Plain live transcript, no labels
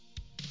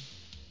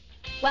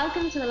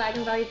Welcome to the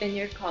Lagan Valley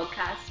Vineyard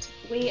podcast.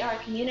 We are a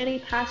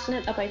community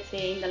passionate about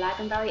seeing the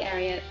Lagan Valley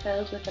area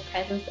filled with the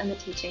presence and the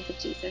teachings of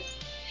Jesus.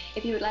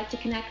 If you would like to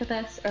connect with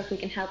us or if we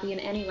can help you in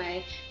any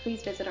way,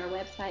 please visit our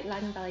website,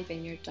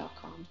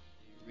 laganvalleyvineyard.com.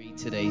 Read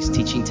today's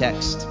teaching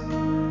text,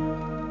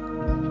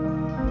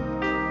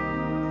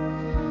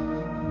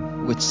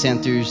 which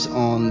centers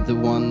on the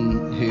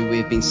one who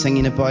we've been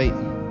singing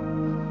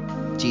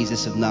about,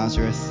 Jesus of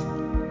Nazareth.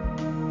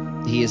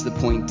 He is the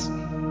point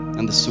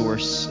and the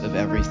source of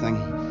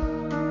everything.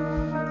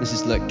 This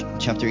is Luke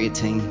chapter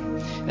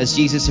 18. As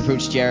Jesus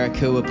approached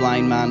Jericho, a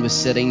blind man was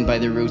sitting by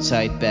the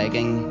roadside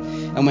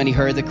begging. And when he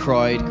heard the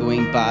crowd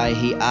going by,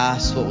 he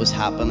asked what was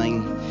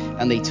happening.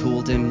 And they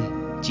told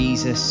him,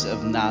 Jesus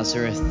of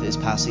Nazareth is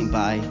passing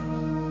by.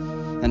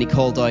 And he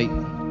called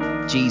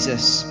out,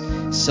 Jesus,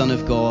 Son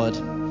of God,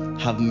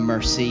 have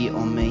mercy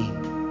on me.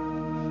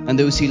 And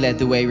those who led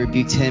the way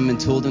rebuked him and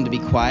told him to be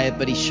quiet,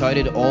 but he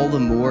shouted all the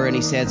more, and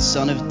he said,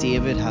 Son of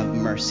David, have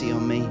mercy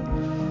on me.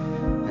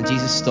 And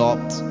Jesus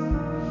stopped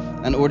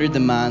and ordered the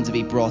man to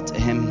be brought to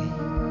him.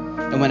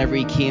 And whenever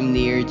he came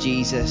near,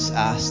 Jesus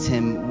asked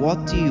him,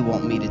 What do you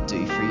want me to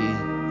do for you?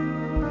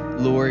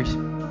 Lord,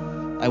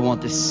 I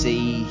want to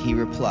see, he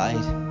replied.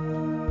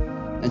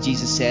 And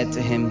Jesus said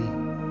to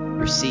him,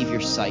 Receive your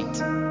sight.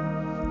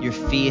 Your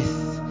faith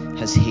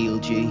has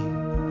healed you.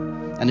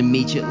 And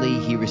immediately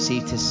he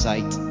received his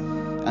sight,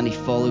 and he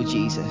followed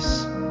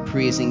Jesus,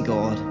 praising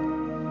God.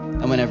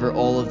 And whenever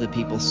all of the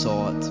people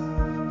saw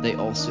it, they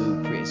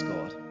also praised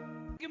God.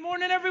 Good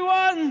morning,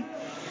 everyone.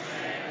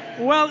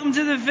 Welcome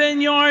to the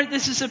Vineyard.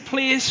 This is a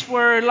place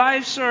where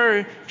lives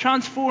are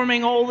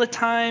transforming all the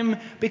time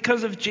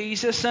because of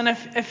Jesus. And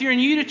if you're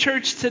new to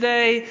church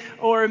today,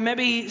 or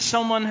maybe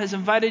someone has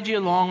invited you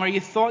along, or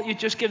you thought you'd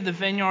just give the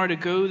Vineyard a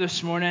go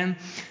this morning,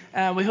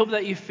 we hope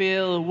that you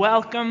feel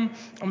welcome,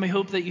 and we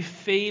hope that you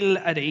feel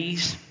at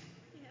ease.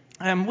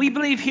 We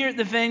believe here at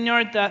the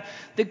Vineyard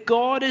that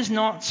God is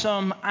not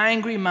some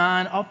angry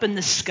man up in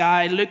the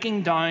sky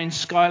looking down,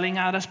 scowling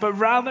at us, but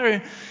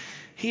rather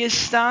he is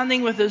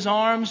standing with his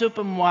arms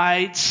open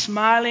wide,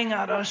 smiling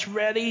at us,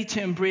 ready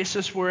to embrace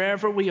us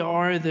wherever we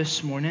are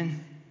this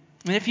morning.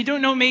 And if you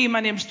don't know me,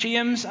 my name's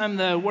James. I'm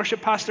the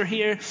worship pastor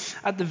here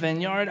at the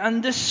Vineyard.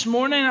 And this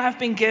morning I've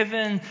been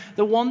given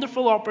the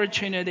wonderful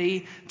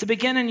opportunity to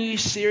begin a new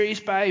series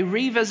by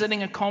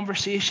revisiting a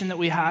conversation that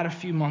we had a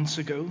few months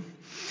ago.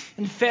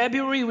 In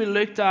February, we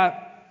looked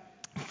at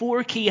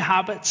 4 key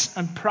habits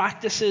and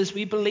practices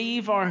we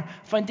believe are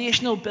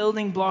foundational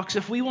building blocks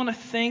if we want to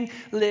think,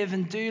 live,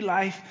 and do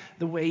life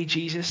the way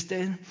Jesus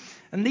did.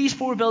 And these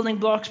 4 building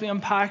blocks we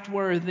unpacked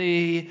were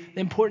the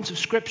importance of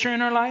Scripture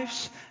in our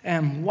lives,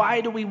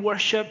 why do we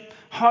worship,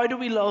 how do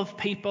we love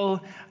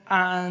people,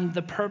 and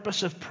the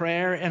purpose of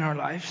prayer in our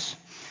lives.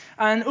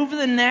 And over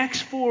the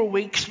next 4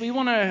 weeks, we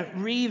want to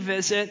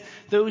revisit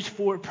those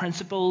 4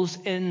 principles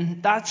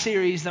in that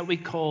series that we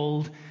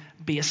called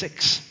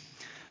Basics.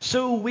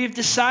 So we've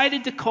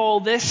decided to call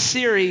this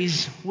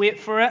series, wait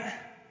for it,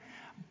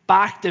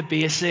 Back to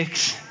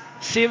Basics.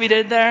 See what we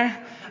did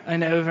there? I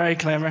know, very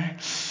clever.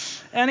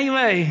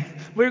 Anyway,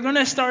 we're going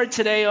to start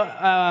today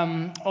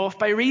off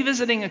by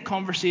revisiting a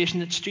conversation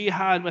that Stu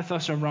had with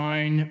us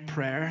around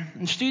prayer.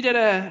 And Stu did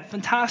a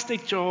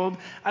fantastic job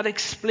at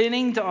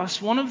explaining to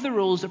us one of the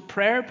roles that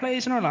prayer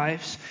plays in our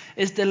lives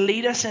is to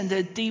lead us into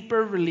a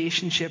deeper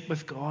relationship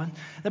with God.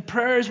 That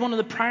prayer is one of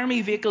the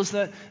primary vehicles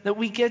that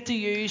we get to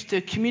use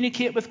to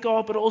communicate with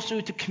God, but also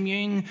to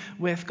commune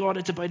with God.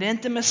 It's about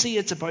intimacy,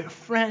 it's about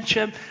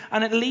friendship,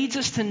 and it leads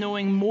us to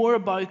knowing more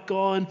about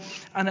God,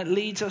 and it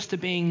leads us to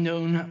being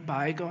known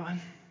by God.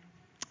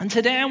 And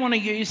today I want to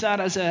use that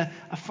as a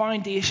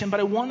foundation, but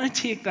I want to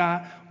take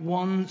that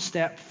one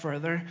step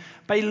further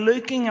by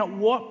looking at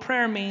what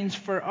prayer means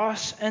for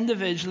us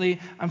individually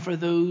and for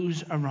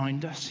those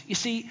around us. You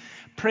see,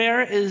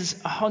 prayer is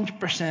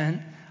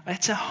 100%.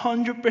 It's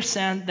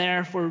 100%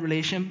 there for a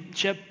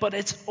relationship, but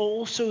it's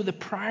also the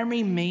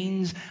primary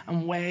means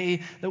and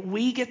way that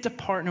we get to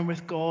partner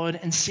with God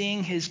in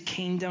seeing his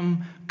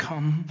kingdom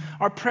come.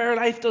 Our prayer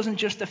life doesn't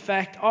just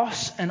affect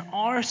us and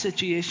our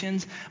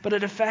situations, but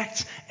it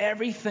affects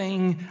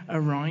everything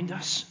around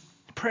us.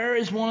 Prayer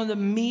is one of the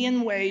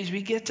main ways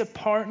we get to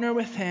partner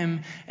with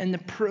him in the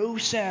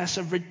process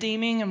of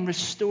redeeming and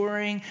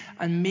restoring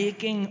and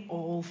making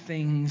all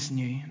things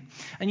new.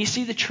 And you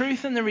see, the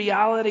truth and the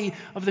reality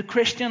of the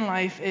Christian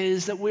life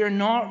is that we're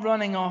not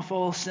running off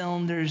all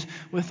cylinders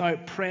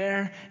without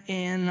prayer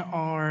in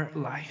our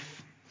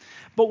life.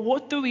 But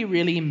what do we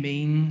really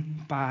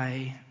mean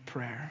by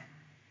prayer?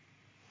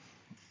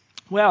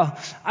 Well,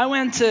 I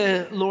went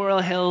to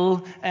Laurel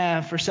Hill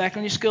for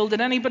secondary school.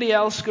 Did anybody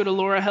else go to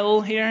Laurel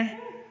Hill here?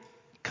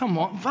 Come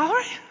on,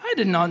 Valerie, I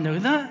did not know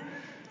that.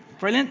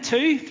 Brilliant,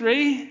 2,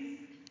 3.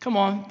 Come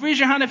on, raise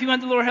your hand if you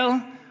went to Laurel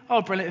Hill.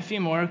 Oh, brilliant. A few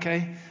more.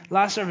 Okay.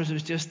 Last service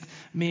was just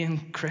me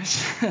and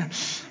Chris.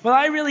 Well,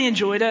 I really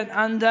enjoyed it.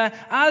 And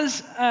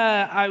as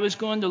I was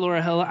going to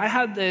Laura Hill, I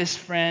had this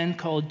friend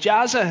called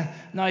Jazza.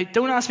 Now,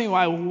 don't ask me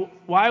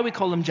why we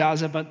call him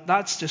Jazza, but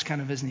that's just kind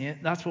of his name.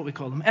 That's what we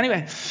call him.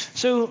 Anyway,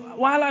 so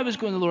while I was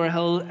going to Laura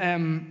Hill,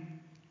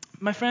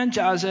 my friend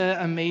Jazza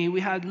and me,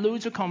 we had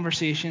loads of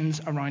conversations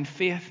around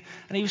faith.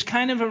 And he was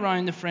kind of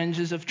around the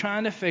fringes of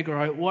trying to figure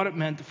out what it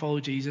meant to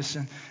follow Jesus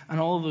and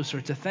all of those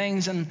sorts of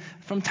things. And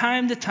from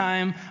time to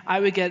time,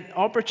 I would get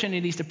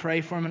opportunities to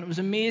pray for him. And it was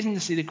amazing to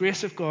see the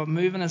grace of God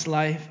move in his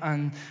life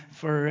and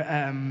for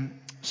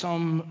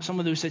some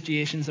of those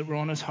situations that were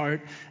on his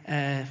heart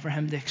for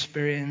him to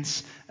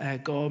experience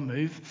God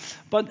move.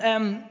 But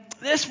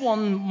this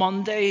one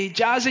Monday,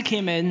 Jazza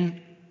came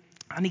in.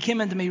 And he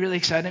came into me really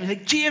excited. He was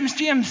like,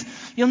 James,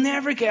 you'll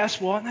never guess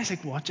what. And I was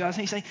like, what, Jazz?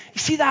 And he's like, you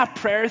see that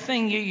prayer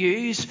thing you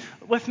use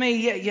with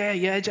me?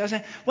 Yeah, Jazz.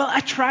 Well, I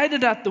tried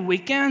it at the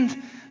weekend.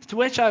 To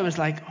which I was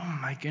like, oh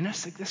my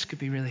goodness, like this could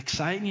be really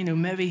exciting. You know,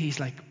 maybe he's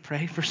like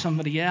prayed for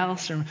somebody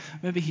else, or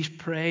maybe he's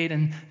prayed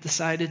and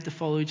decided to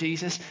follow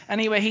Jesus.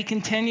 Anyway, he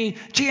continued,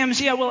 James,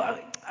 yeah, well,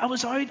 I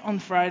was out on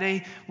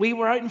Friday. We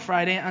were out on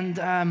Friday, and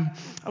I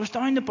was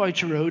down the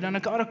Boucher Road, and I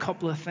got a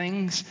couple of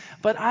things.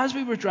 But as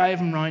we were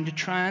driving around to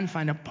try and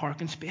find a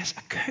parking space,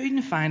 I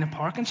couldn't find a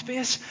parking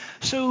space.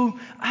 So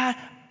I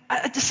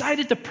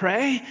decided to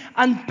pray,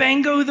 and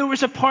bingo, there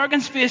was a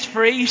parking space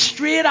free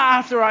straight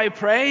after I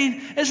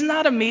prayed. Isn't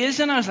that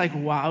amazing? I was like,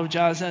 wow,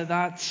 Jazza,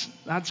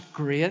 that's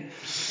great.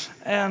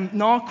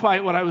 Not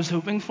quite what I was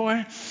hoping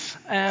for.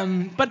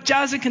 But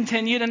Jazza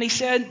continued, and he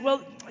said,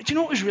 well, do you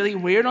know what was really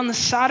weird? On the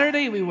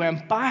Saturday, we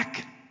went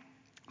back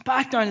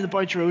down to the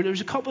Boucher Road. There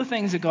was a couple of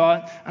things I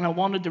got, and I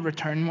wanted to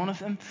return one of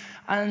them.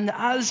 And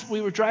as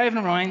we were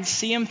driving around,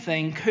 same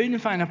thing, couldn't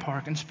find a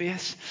parking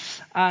space.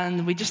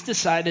 And we just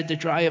decided to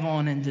drive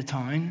on into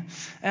town.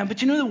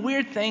 But you know the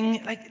weird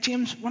thing? Like,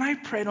 James, when I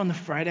prayed on the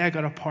Friday, I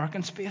got a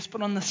parking space,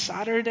 but on the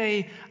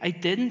Saturday, I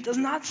didn't.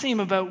 Doesn't that seem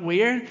a bit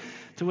weird?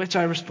 To which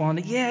I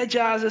responded, yeah,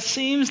 Jazz, it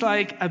seems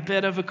like a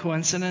bit of a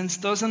coincidence,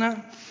 doesn't it?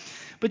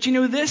 But you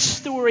know, this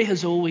story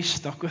has always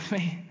stuck with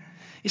me.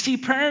 You see,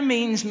 prayer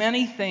means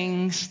many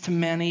things to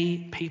many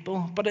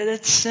people, but at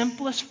its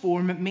simplest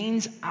form, it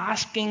means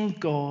asking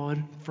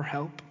God for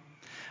help.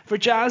 For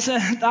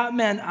Jazza, that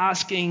meant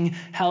asking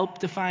help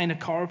to find a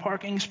car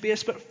parking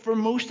space, but for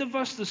most of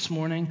us this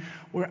morning,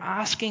 we're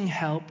asking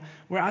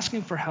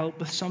for help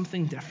with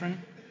something different.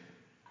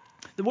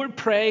 The word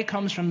pray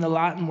comes from the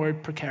Latin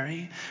word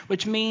precare,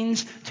 which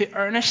means to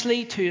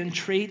earnestly, to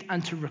entreat,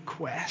 and to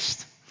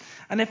request.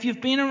 And if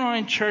you've been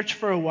around church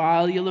for a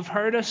while, you'll have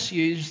heard us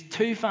use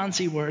two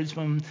fancy words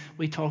when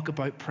we talk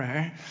about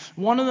prayer.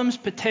 One of them is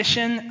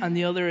petition and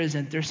the other is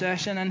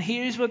intercession. And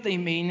here's what they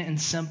mean in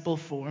simple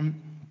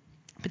form.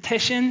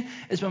 Petition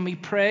is when we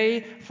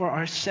pray for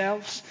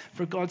ourselves,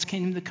 for God's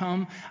kingdom to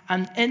come.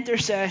 And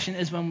intercession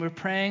is when we're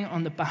praying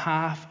on the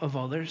behalf of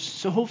others.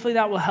 So hopefully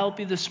that will help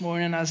you this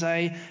morning as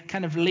I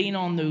kind of lean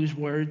on those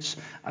words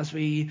as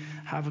we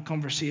have a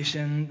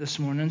conversation this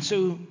morning.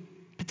 So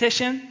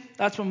petition,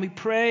 that's when we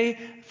pray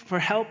for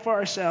help for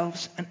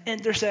ourselves. And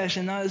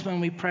intercession, that is when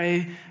we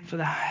pray for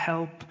the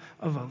help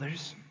of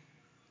others.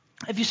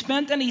 If you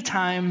spent any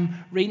time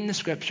reading the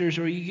scriptures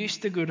or you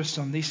used to go to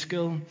Sunday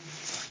school,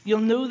 you'll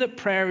know that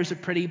prayer is a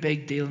pretty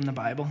big deal in the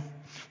Bible.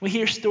 We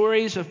hear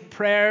stories of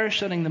prayer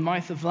shutting the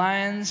mouth of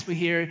lions. We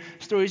hear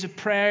stories of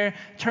prayer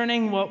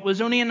turning what was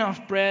only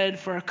enough bread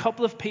for a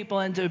couple of people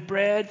into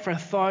bread for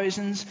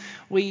thousands.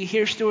 We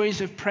hear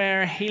stories of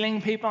prayer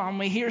healing people, and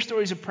we hear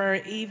stories of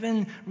prayer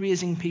even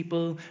raising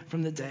people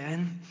from the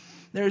dead.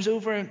 There's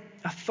over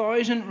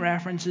 1,000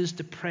 references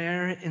to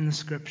prayer in the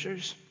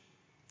scriptures,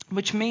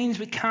 which means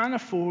we can't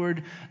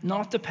afford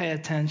not to pay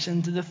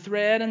attention to the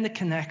thread and the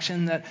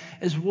connection that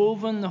is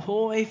woven the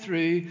whole way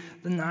through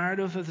the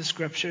narrative of the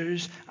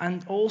scriptures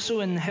and also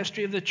in the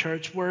history of the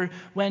church, where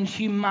when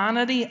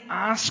humanity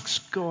asks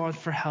God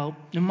for help,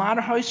 no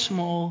matter how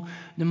small,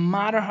 no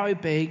matter how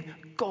big,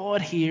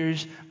 God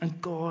hears and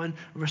God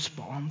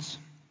responds.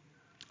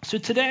 So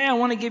today I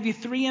want to give you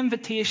 3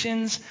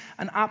 invitations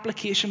and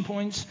application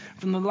points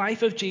from the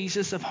life of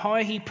Jesus of how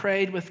he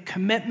prayed with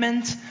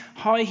commitment,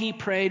 how he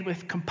prayed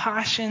with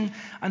compassion,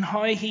 and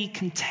how he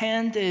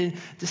contended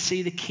to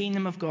see the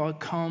kingdom of God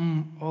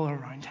come all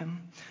around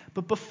him.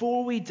 But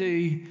before we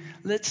do,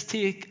 let's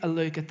take a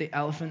look at the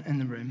elephant in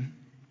the room.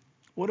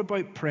 What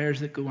about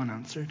prayers that go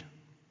unanswered?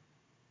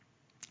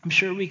 I'm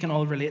sure we can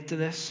all relate to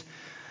this.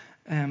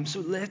 So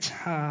let's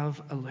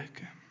have a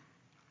look.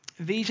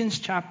 Ephesians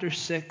chapter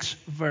 6,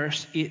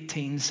 verse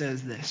 18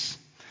 says this: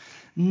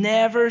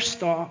 never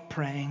stop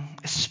praying,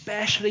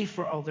 especially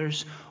for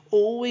others.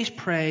 Always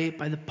pray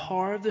by the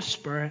power of the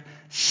Spirit.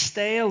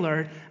 Stay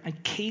alert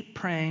and keep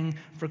praying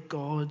for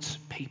God's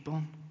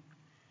people.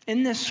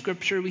 In this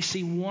scripture, we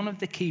see one of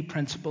the key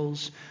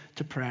principles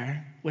to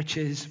prayer, which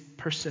is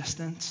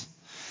persistence.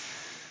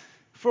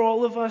 For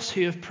all of us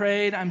who have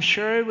prayed, I'm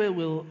sure we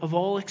will have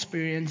all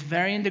experienced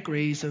varying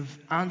degrees of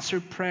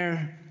answered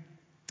prayer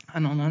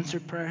and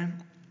unanswered prayer.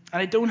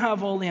 And I don't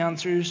have all the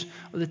answers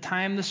or the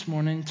time this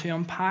morning to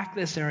unpack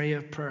this area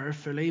of prayer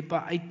fully,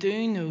 but I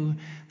do know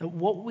that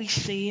what we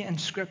see in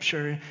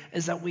Scripture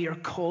is that we are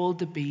called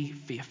to be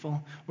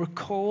faithful. We're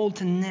called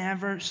to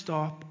never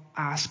stop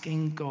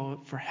asking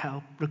God for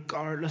help,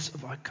 regardless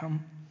of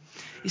outcome.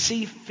 You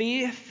see,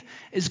 faith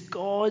is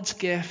God's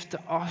gift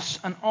to us,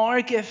 and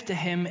our gift to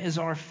Him is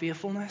our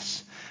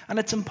faithfulness. And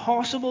it's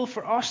impossible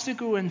for us to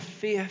grow in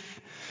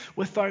faith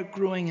without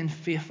growing in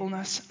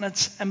faithfulness. And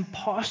it's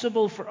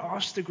impossible for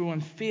us to grow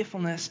in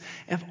faithfulness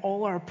if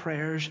all our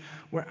prayers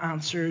were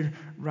answered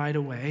right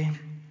away.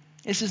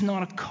 This is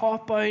not a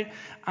cop-out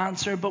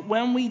answer, but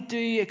when we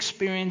do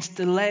experience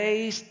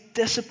delays,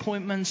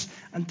 disappointments,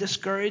 and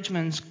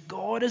discouragements,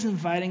 God is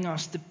inviting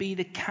us to be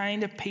the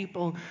kind of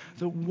people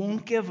that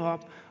won't give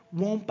up,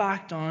 won't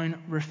back down,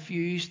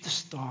 refuse to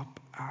stop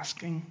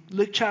asking.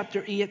 Luke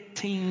chapter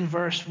 18,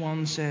 verse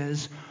 1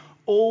 says,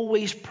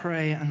 always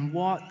pray and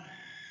what?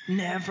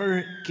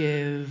 Never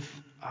give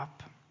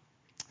up.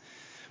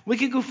 We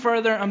could go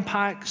further and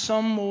unpack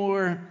some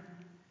more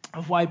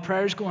of why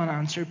prayers go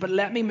unanswered, but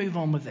let me move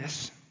on with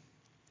this.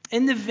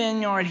 In the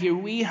vineyard here,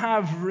 we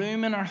have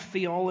room in our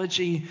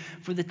theology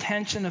for the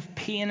tension of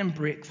pain and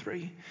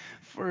breakthrough,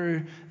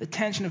 for the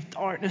tension of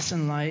darkness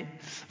and light,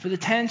 for the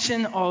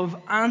tension of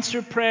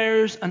answered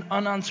prayers and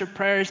unanswered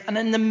prayers, and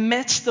in the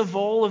midst of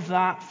all of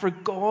that, for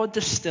God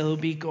to still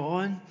be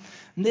God.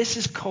 And this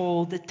is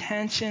called the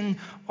tension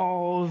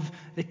of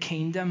the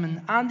kingdom.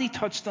 And Andy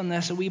touched on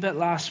this a wee bit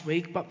last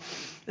week, but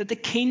that the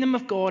kingdom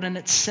of God in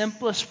its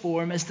simplest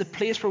form is the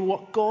place where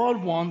what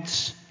God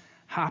wants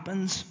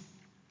happens.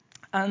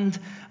 And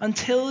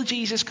until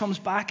Jesus comes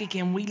back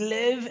again, we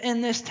live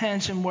in this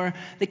tension where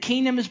the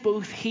kingdom is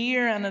both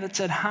here and it's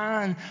at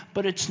hand,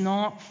 but it's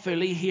not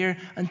fully here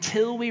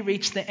until we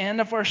reach the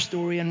end of our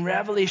story in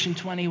Revelation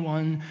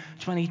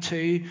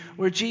 21-22,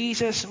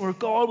 where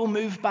God will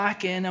move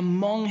back in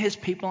among his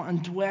people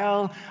and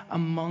dwell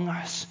among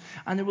us.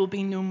 And there will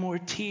be no more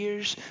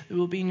tears, there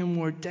will be no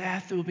more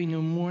death, there will be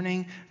no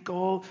mourning.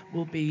 God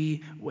will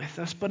be with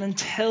us. But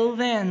until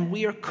then,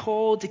 we are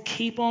called to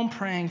keep on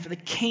praying for the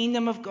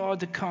kingdom of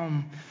God to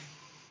come.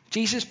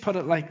 Jesus put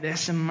it like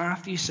this in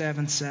Matthew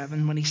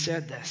 7:7 when he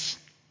said this: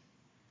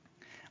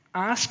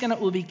 ask and it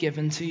will be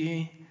given to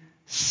you,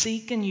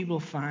 seek and you will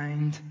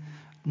find,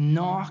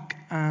 knock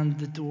and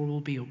the door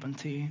will be open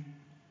to you.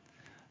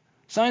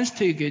 Sounds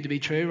too good to be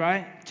true,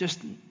 right?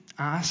 Just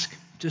ask,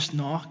 just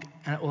knock,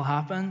 and it will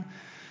happen.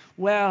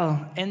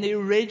 Well, in the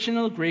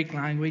original Greek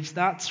language,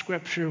 that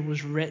scripture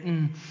was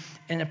written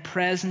in a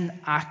present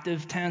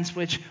active tense,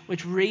 which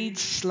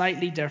reads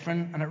slightly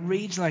different, and it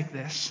reads like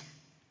this: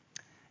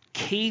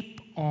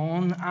 keep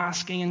on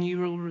asking and you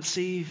will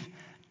receive.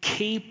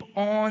 Keep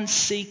on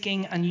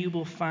seeking and you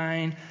will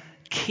find.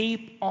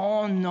 Keep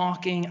on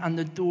knocking and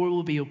the door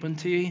will be open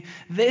to you.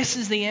 This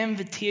is the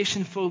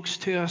invitation, folks,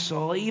 to us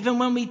all. Even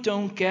when we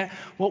don't get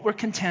what we're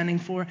contending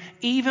for,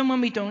 even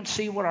when we don't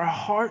see what our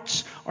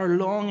hearts are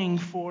longing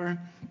for,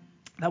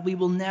 that we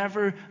will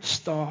never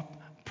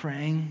stop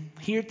praying.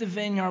 Here at the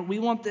Vineyard, we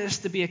want this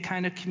to be a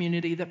kind of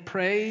community that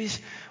prays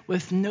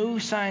with no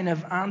sign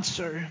of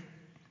answer,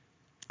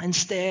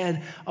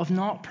 instead of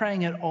not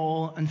praying at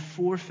all and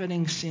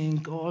forfeiting seeing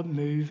God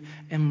move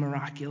in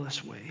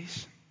miraculous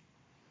ways.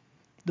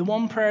 The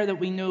one prayer that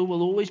we know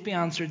will always be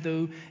answered,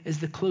 though, is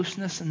the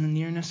closeness and the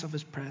nearness of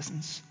his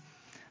presence.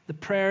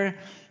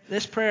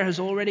 This prayer has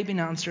already been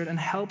answered and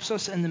helps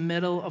us in the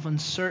middle of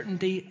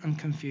uncertainty and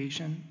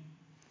confusion.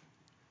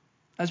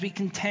 As we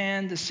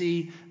contend to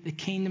see the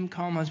kingdom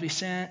come, as we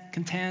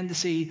contend to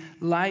see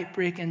light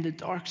break into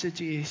dark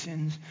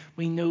situations,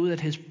 we know that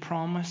his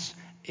promise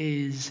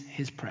is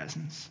his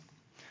presence.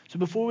 So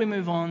before we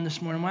move on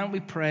this morning, why don't we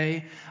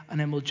pray and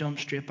then we'll jump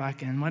straight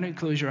back in. Why don't you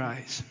close your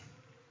eyes?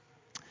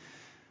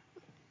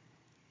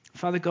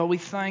 Father God, we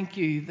thank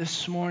you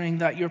this morning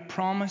that your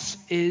promise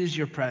is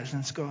your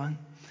presence, God.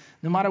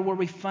 No matter where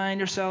we find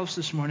ourselves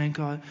this morning,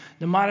 God,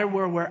 no matter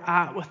where we're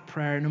at with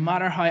prayer, no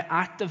matter how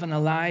active and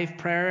alive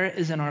prayer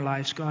is in our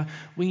lives, God,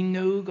 we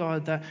know,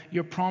 God, that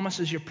your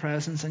promise is your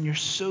presence and you're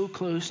so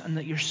close and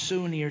that you're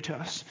so near to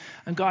us.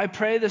 And God, I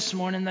pray this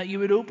morning that you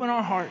would open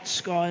our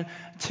hearts, God,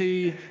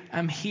 to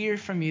hear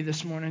from you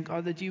this morning,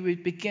 God, that you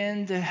would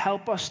begin to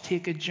help us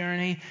take a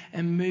journey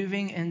in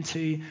moving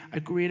into a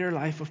greater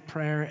life of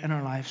prayer in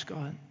our lives,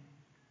 God.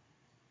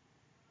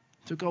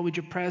 So, God, would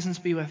your presence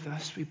be with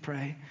us, we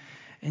pray.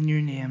 In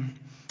your name,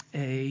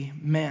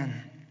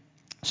 amen.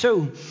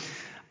 So,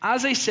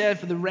 as I said,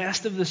 for the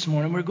rest of this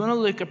morning, we're going to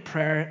look at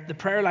prayer, the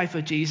prayer life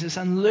of Jesus,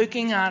 and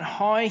looking at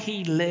how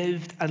he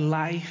lived a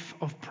life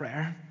of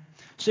prayer.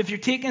 So if you're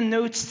taking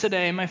notes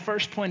today, my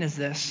first point is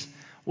this: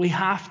 we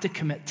have to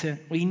commit to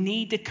it. We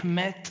need to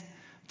commit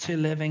to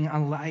living a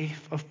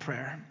life of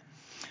prayer.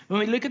 When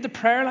we look at the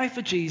prayer life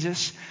of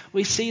Jesus,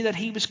 we see that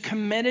he was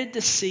committed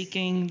to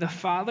seeking the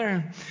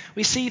Father.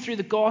 We see through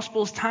the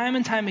Gospels time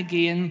and time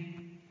again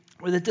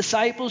where the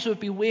disciples would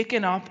be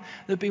waking up,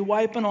 they'd be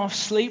wiping off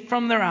sleep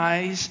from their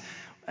eyes.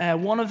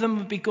 One of them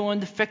would be going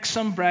to fix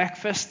some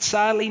breakfast.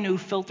 Sadly, no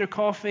filter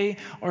coffee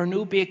or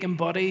no bacon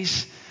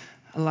buddies.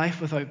 A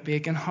life without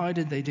bacon. How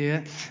did they do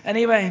it?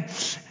 Anyway,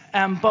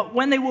 but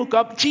when they woke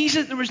up,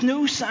 there was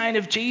no sign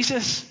of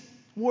Jesus.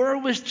 Where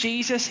was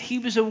Jesus? He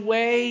was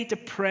away to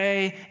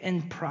pray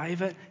in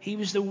private. He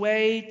was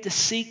away to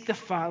seek the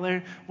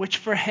Father, which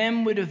for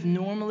him would have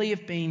normally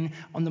have been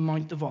on the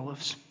Mount of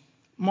Olives.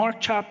 Mark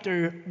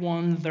chapter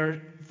 1,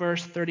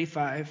 verse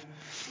 35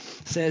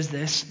 says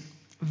this: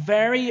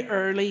 very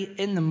early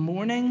in the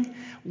morning,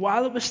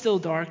 while it was still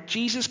dark,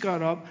 Jesus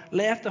got up,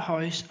 left the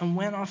house, and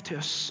went off to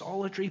a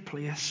solitary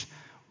place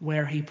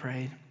where he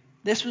prayed.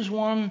 This was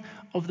one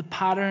of the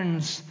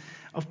patterns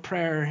of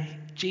prayer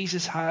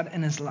Jesus had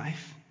in his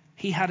life.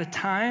 He had a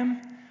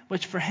time,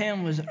 which for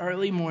him was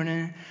early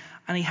morning,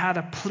 and he had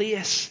a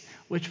place,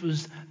 which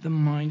was the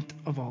Mount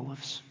of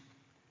Olives.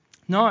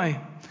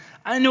 Now,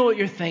 I know what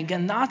you're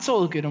thinking. That's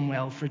all good and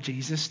well for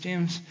Jesus,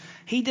 James.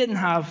 He didn't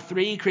have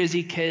 3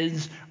 crazy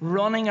kids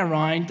running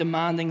around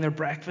demanding their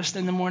breakfast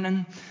in the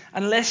morning.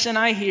 And listen,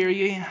 I hear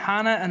you.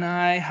 Hannah and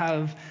I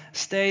have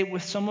stayed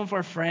with some of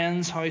our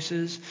friends'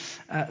 houses,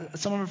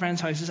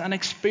 and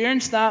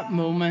experienced that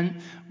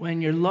moment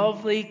when your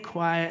lovely,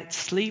 quiet,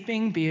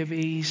 sleeping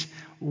babies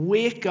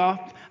wake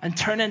up and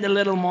turn into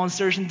little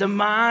monsters and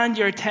demand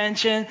your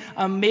attention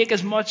and make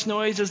as much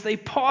noise as they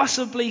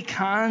possibly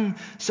can.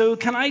 So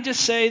can I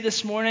just say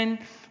this morning,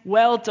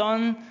 well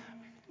done.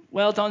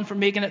 Well done for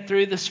making it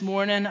through this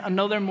morning,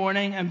 another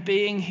morning, and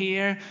being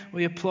here.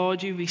 We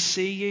applaud you, we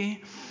see you.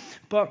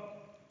 But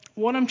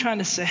what I'm trying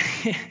to say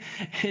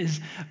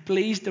is,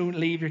 please don't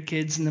leave your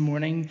kids in the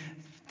morning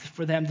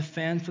for them to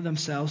fend for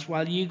themselves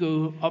while you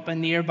go up a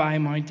nearby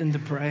mountain to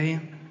pray.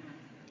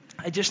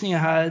 I just knew I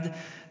had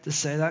to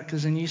say that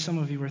because I knew some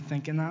of you were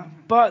thinking that.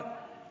 But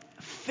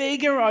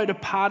figure out a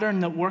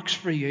pattern that works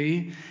for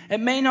you. It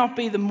may not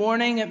be the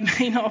morning, it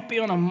may not be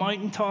on a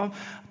mountaintop,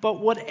 but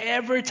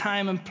whatever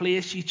time and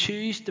place you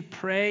choose to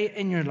pray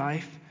in your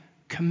life,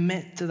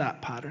 commit to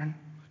that pattern.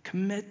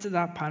 Commit to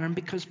that pattern,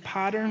 because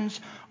patterns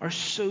are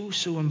so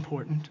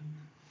important.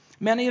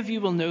 Many of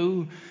you will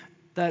know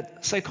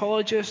that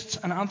psychologists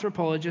and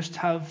anthropologists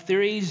have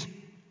theories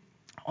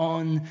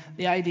on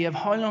the idea of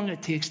how long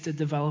it takes to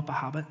develop a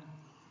habit.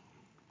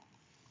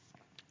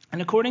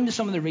 And according to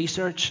some of the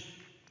research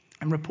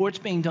and reports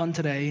being done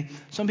today,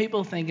 some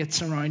people think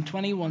it's around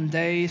 21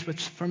 days,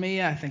 which for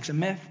me I think is a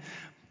myth.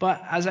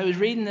 But as I was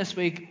reading this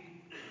week,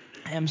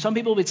 some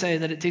people would say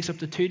that it takes up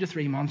to 2 to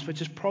 3 months,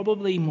 which is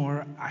probably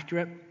more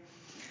accurate.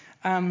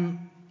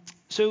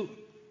 So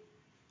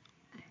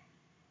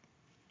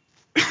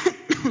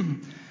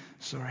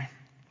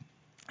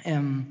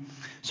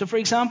for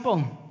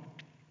example,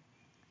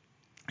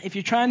 if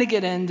you're trying to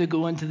get in to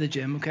go into the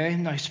gym, okay?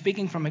 Now,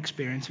 speaking from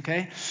experience,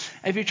 okay?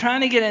 If you're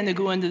trying to get in to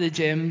go into the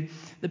gym,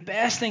 the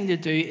best thing to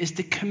do is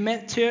to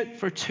commit to it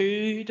for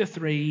 2 to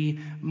 3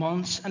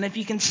 months. And if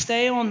you can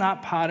stay on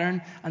that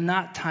pattern and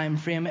that time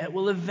frame, it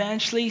will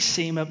eventually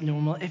seem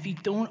abnormal if you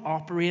don't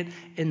operate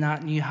in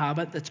that new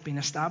habit that's been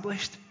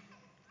established.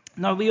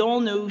 Now, we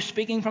all know,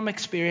 speaking from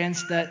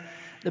experience, that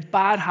the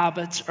bad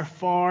habits are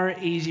far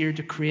easier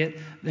to create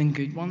than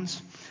good ones.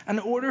 In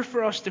order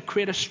for us to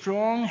create a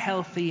strong,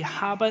 healthy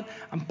habit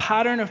and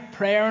pattern of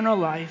prayer in our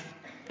life,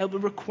 it will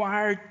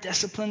require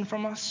discipline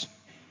from us.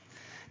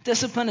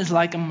 Discipline is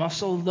like a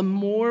muscle. The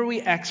more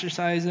we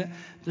exercise it,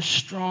 the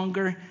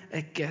stronger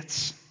it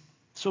gets.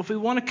 So if we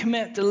want to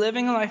commit to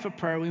living a life of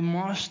prayer, we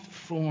must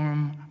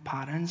form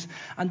patterns.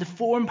 And to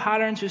form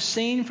patterns, we've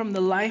seen from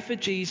the life of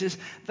Jesus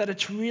that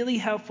it's really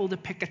helpful to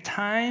pick a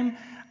time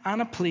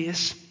and a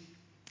place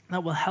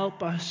that will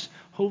help us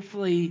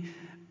hopefully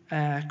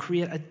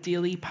create a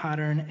daily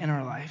pattern in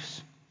our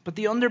lives. But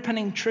the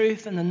underpinning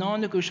truth and the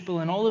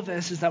non-negotiable in all of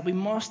this is that we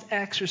must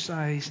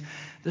exercise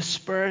the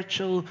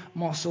spiritual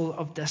muscle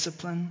of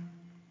discipline.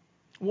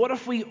 What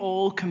if we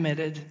all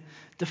committed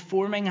to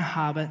forming a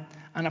habit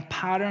and a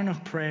pattern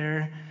of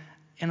prayer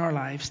in our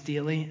lives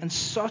daily in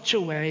such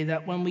a way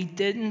that when we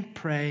didn't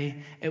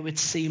pray, it would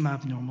seem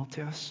abnormal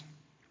to us?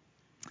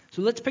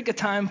 So let's pick a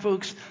time,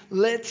 folks.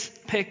 Let's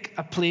pick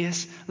a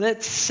place.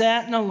 Let's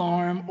set an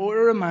alarm or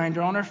a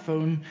reminder on our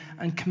phone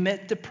and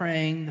commit to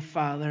praying the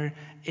Father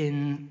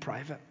in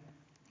private.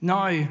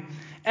 Now,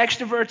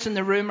 extroverts in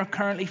the room are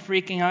currently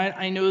freaking out.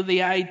 I know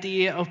the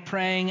idea of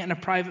praying in a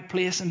private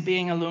place and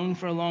being alone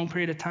for a long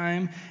period of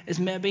time is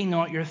maybe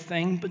not your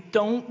thing, but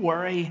don't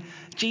worry.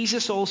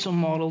 Jesus also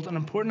modeled an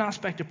important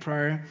aspect of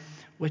prayer,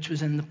 which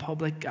was in the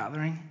public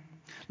gathering.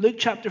 Luke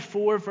chapter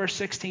 4, verse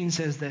 16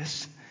 says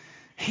this: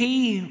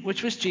 He,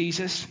 which was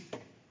Jesus,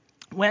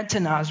 went to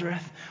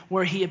Nazareth,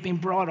 where he had been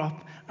brought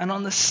up, and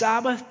on the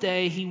Sabbath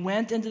day he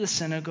went into the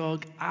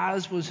synagogue,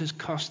 as was his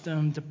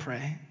custom, to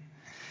pray.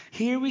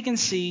 Here we can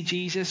see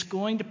Jesus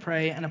going to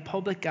pray in a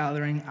public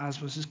gathering,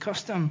 as was his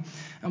custom.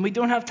 And we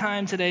don't have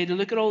time today to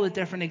look at all the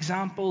different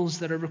examples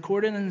that are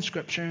recorded in the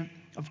Scripture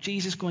of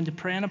Jesus going to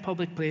pray in a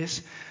public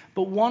place.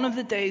 But one of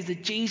the days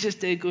that Jesus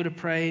did go to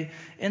pray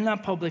in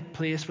that public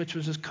place, which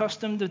was his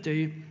custom to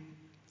do,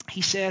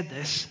 he said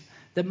this: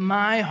 that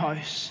my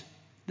house,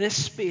 this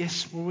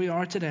space where we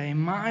are today,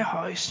 my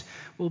house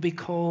will be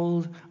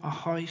called a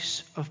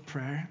house of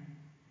prayer.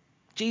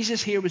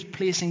 Jesus here was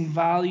placing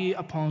value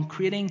upon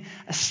creating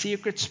a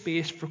sacred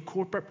space for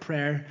corporate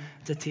prayer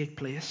to take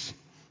place.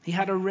 He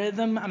had a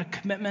rhythm and a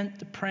commitment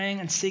to praying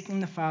and seeking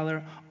the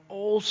Father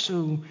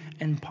also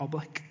in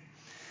public.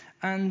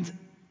 And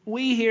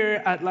we here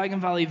at Lagan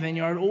Valley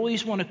Vineyard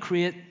always want to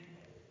create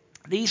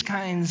these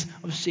kinds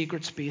of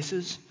sacred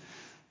spaces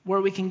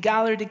where we can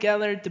gather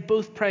together to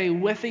both pray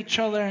with each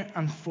other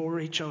and for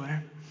each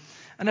other.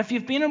 And if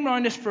you've been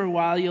around us for a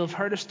while, you'll have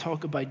heard us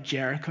talk about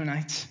Jericho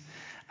Nights.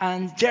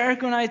 And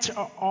Jericho Nights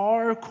are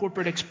our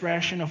corporate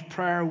expression of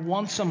prayer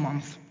once a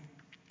month,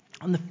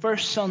 on the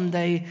first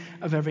Sunday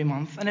of every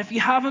month. And if you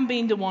haven't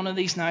been to one of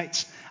these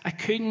nights, I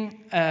couldn't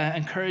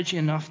encourage you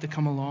enough to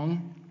come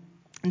along.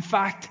 In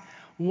fact,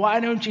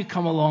 why don't you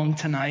come along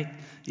tonight?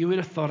 You would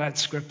have thought I'd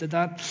scripted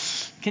that.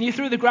 Can you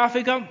throw the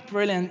graphic up?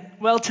 Brilliant.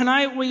 Well,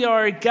 tonight we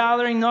are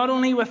gathering not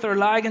only with our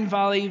Lagan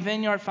Valley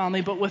Vineyard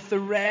family, but with the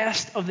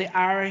rest of the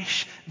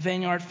Irish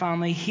Vineyard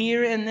family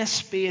here in this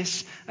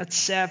space at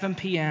 7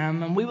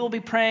 p.m. And we will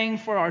be praying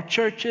for our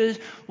churches,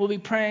 we'll be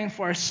praying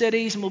for our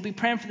cities, and we'll be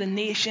praying for the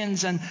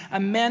nations and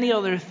many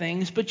other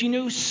things. But you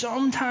know,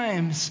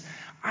 sometimes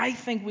I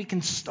think we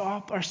can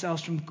stop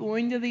ourselves from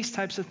going to these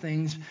types of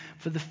things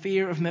for the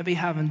fear of maybe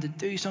having to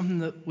do something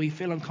that we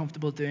feel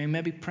uncomfortable doing,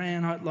 maybe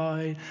praying out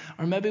loud,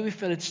 or maybe we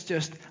feel it's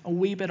just a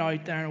wee bit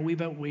out there and a wee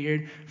bit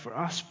weird for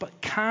us.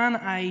 But can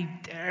I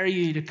dare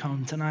you to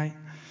come tonight?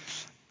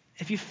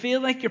 If you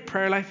feel like your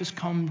prayer life has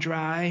come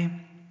dry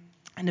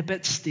and a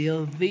bit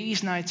stale,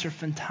 these nights are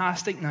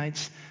fantastic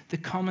nights to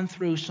come and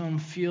throw some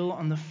fuel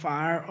on the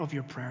fire of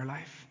your prayer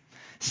life.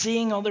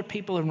 Seeing other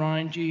people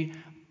around you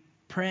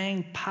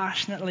praying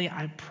passionately,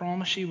 I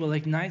promise you, will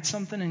ignite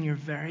something in your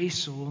very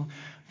soul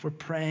for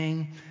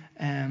praying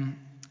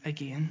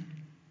again.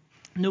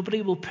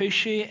 Nobody will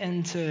push you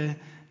into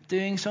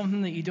doing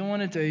something that you don't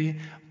want to do,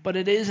 but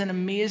it is an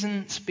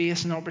amazing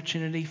space and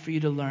opportunity for you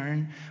to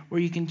learn,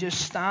 where you can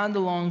just stand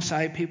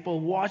alongside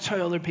people, watch how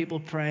other people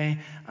pray,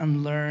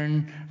 and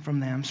learn from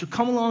them. So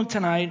come along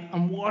tonight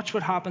and watch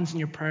what happens in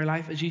your prayer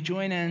life as you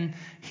join in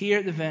here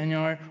at the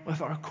Vineyard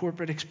with our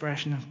corporate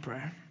expression of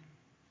prayer.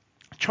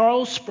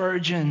 Charles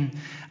Spurgeon,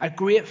 a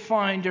great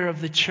founder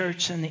of the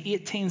church in the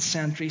 18th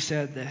century,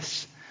 said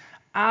this: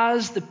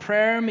 "As the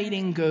prayer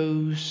meeting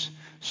goes,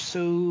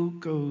 so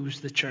goes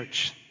the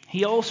church."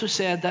 He also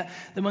said that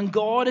when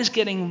God is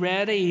getting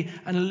ready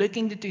and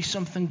looking to do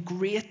something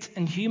great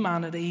in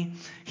humanity,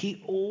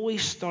 he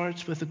always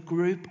starts with a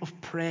group of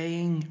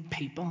praying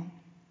people.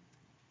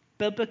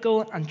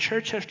 Biblical and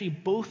church history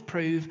both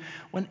prove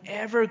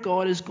whenever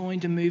God is going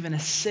to move in a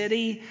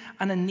city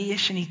and a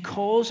nation, he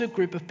calls a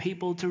group of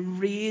people to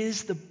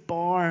raise the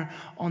bar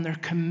on their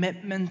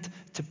commitment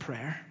to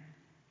prayer.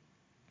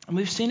 And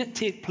we've seen it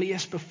take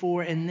place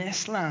before in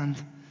this land.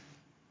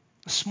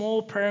 A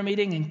small prayer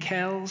meeting in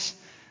Kells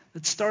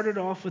that started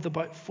off with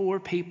about 4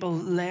 people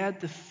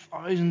led to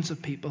thousands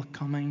of people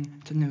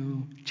coming to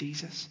know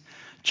Jesus.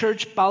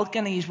 Church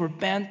balconies were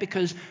bent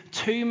because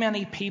too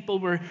many people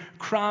were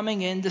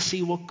cramming in to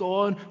see what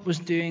God was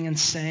doing and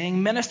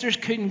saying. Ministers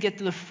couldn't get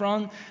to the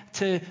front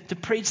to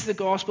preach the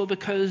gospel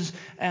because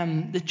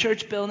the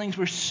church buildings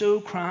were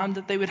so crammed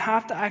that they would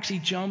have to actually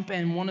jump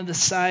in one of the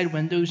side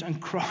windows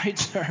and crowd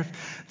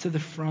surf to the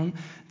front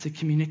to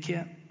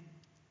communicate.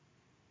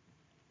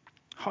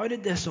 How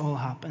did this all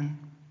happen?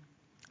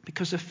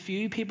 Because a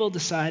few people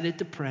decided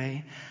to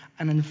pray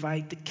and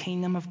invite the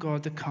kingdom of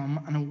God to come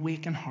and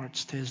awaken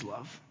hearts to his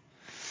love.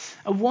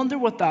 I wonder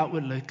what that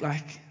would look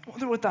like. I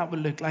wonder what that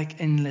would look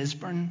like in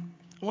Lisburn.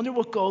 I wonder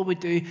what God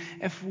would do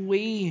if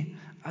we,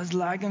 as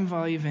Lagan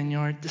Valley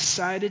Vineyard,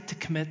 decided to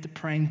commit to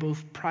praying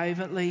both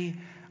privately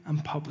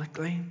and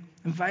publicly,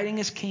 inviting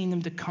his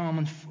kingdom to come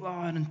and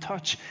flood and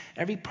touch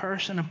every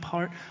person and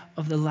part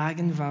of the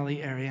Lagan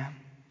Valley area.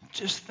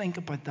 Just think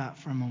about that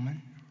for a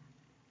moment.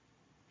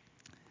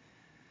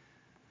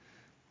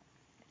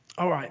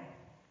 All right.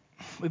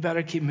 We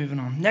better keep moving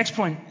on. Next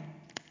point.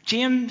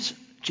 James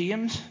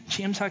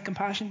had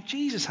compassion.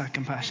 Jesus had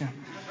compassion.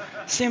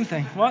 Same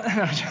thing. What?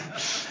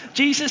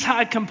 Jesus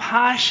had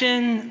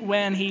compassion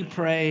when he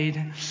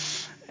prayed.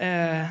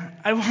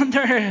 I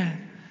wonder.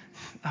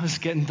 I was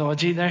getting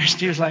dodgy there.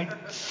 Stu's like.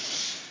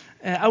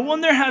 I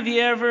wonder, have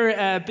you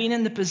ever been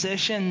in the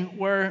position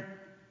where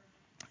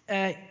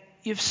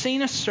you've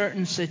seen a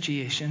certain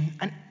situation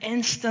and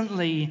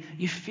instantly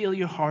you feel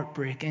your heart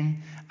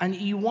breaking and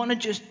you want to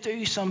just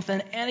do something,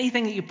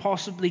 anything that you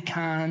possibly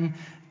can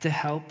to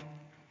help?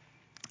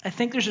 I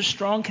think there's a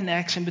strong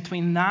connection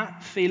between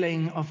that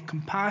feeling of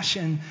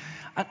compassion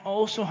and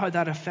also how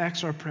that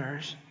affects our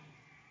prayers.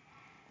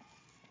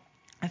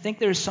 I think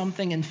there's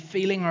something in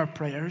feeling our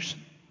prayers.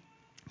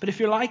 But if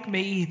you're like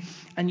me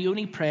and you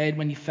only prayed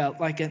when you felt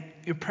like it,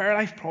 your prayer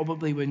life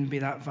probably wouldn't be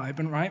that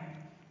vibrant, right?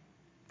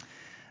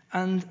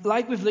 And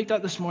like we've looked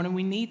at this morning,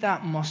 we need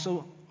that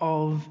muscle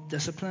of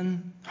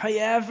discipline.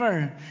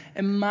 However,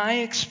 in my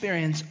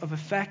experience of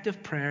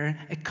effective prayer,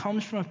 it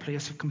comes from a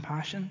place of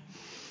compassion.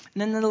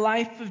 And in the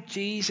life of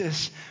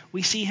Jesus,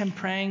 we see him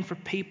praying for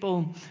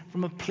people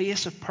from a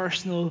place of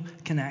personal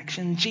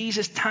connection.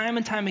 Jesus, time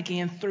and time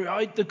again,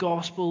 throughout the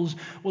Gospels,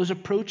 was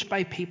approached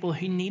by people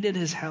who needed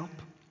his help.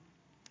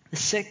 The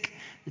sick,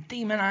 the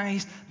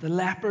demonized, the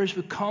lepers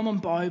would come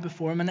and bow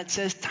before him. And it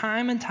says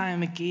time and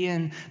time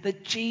again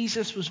that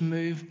Jesus was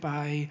moved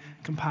by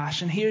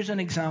compassion. Here's an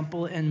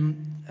example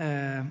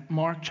in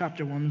Mark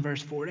chapter 1,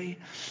 verse 40.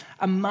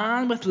 A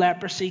man with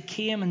leprosy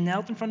came and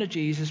knelt in front of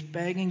Jesus,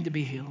 begging to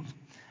be healed.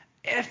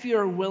 If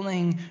you're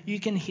willing, you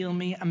can heal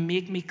me and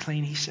make me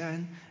clean, he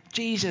said.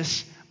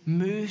 Jesus,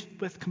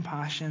 moved with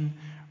compassion,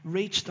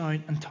 reached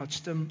out and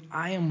touched him.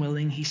 I am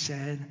willing, he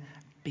said,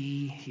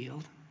 be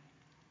healed.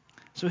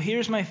 So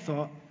here's my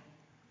thought.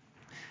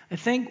 I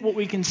think what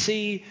we can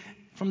see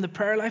from the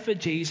prayer life of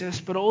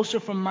Jesus, but also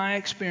from my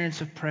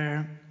experience of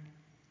prayer,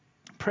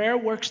 prayer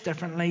works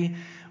differently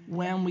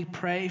when we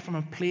pray from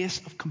a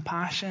place of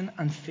compassion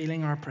and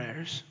feeling our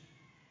prayers.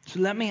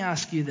 So let me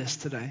ask you this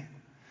today.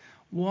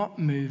 What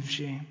moves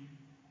you?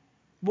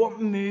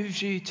 What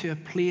moves you to a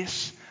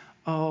place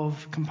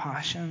of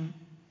compassion?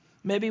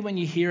 Maybe when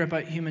you hear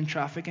about human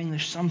trafficking,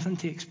 there's something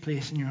takes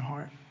place in your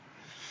heart.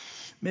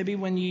 Maybe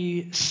when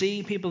you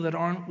see people that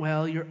aren't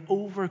well, you're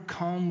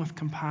overcome with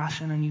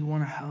compassion and you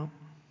want to help.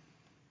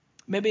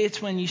 Maybe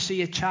it's when you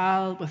see a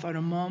child without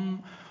a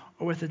mum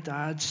or with a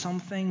dad,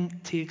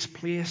 something takes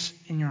place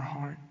in your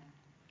heart.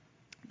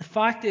 The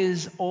fact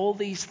is, all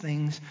these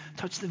things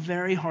touch the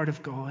very heart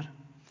of God.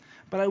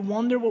 But I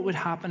wonder what would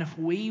happen if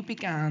we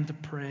began to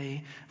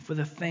pray for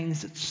the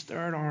things that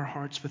stirred our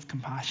hearts with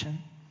compassion.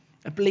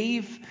 I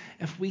believe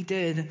if we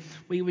did,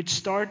 we would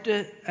start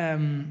to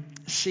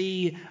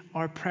see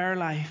our prayer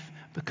life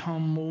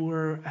become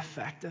more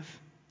effective.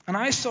 And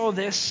I saw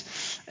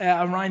this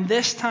around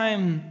this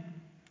time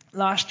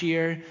last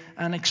year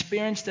and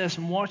experienced this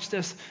and watched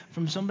this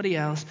from somebody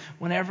else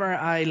whenever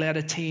I led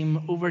a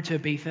team over to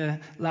Ibiza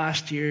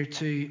last year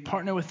to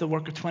partner with the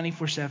work of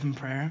 24/7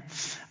 prayer.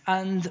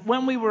 And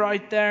when we were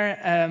out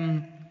there,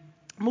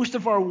 most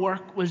of our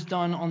work was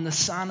done on the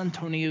San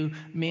Antonio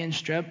main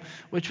strip,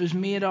 which was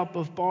made up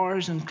of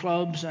bars and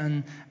clubs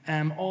and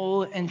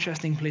all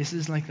interesting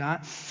places like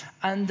that.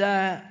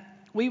 And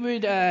we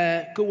would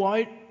go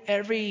out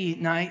every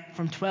night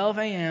from 12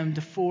 a.m.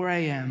 to 4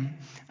 a.m.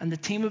 and the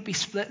team would be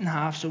split in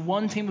half. So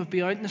one team would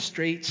be out in the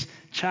streets,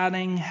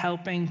 chatting,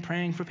 helping,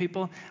 praying for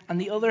people,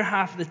 and the other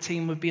half of the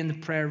team would be in the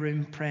prayer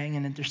room praying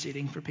and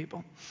interceding for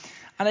people.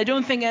 And I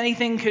don't think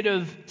anything could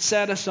have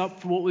set us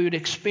up for what we would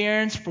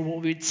experience, for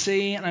what we would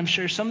see, and I'm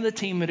sure some of the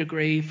team would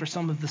agree for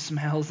some of the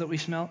smells that we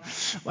smelled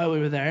while we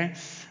were there.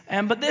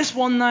 But this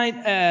one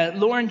night,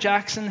 Lauren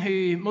Jackson,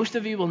 who most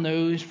of you will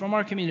know is from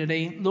our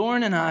community,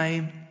 Lauren and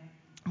I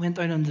went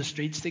out on the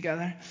streets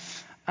together,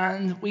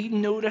 and we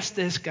noticed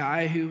this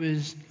guy who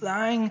was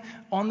lying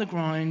on the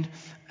ground,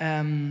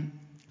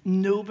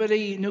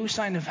 no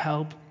sign of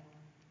help,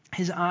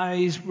 his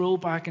eyes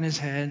rolled back in his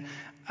head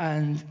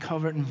and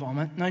covered in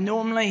vomit. Now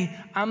normally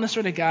I'm the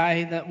sort of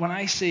guy that when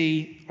I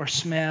see or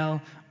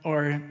smell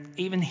or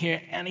even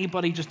hear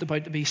anybody just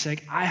about to be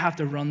sick, I have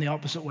to run the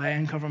opposite way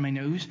and cover my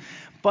nose.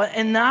 But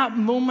in that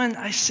moment,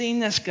 I seen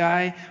this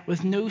guy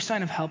with no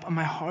sign of help, and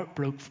my heart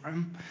broke for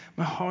him.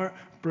 My heart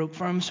broke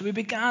for him. So we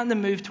began to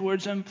move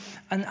towards him,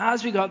 and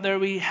as we got there,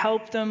 we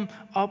helped him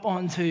up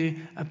onto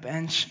a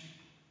bench.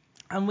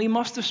 And we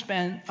must have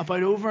spent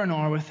about over an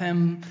hour with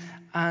him,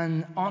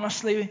 and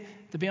honestly,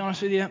 to be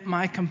honest with you,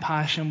 my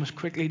compassion was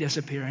quickly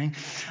disappearing.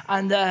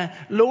 And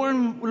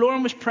Lauren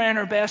was praying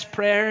her best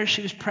prayer.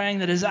 She was praying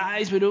that his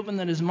eyes would open,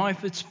 that his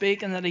mouth would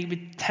speak, and that he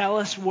would tell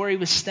us where he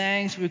was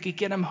staying so we could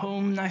get him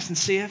home nice and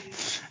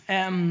safe.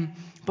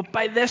 But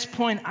by this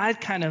point, I'd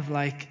kind of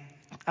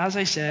as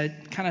I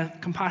said, kind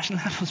of compassion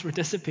levels were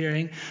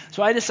disappearing.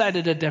 So I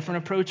decided a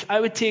different approach. I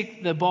would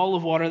take the bottle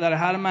of water that I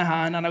had in my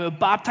hand and I would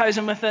baptize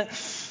him with it.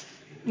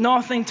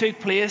 Nothing took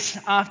place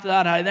after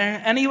that either.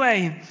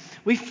 Anyway,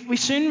 we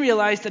soon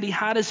realized that he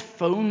had his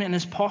phone in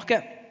his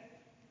pocket,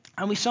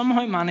 and we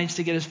somehow managed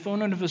to get his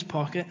phone out of his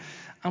pocket,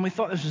 and we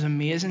thought this was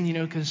amazing,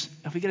 because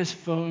if we get his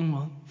phone,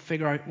 we'll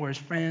figure out where his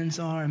friends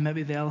are, and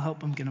maybe they'll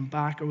help him get him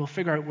back, or we'll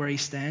figure out where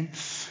he's staying.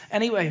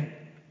 Anyway,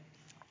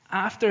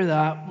 after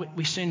that,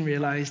 we soon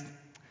realized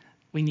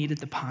we needed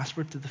the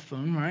password to the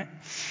phone, right?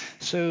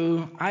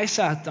 So I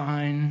sat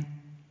down,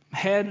 my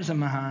head was in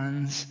my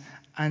hands,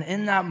 and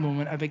in that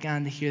moment, I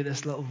began to hear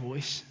this little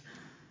voice.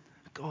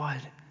 God,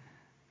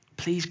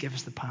 please give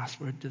us the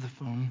password to the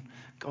phone.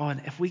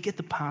 God, if we get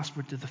the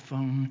password to the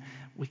phone,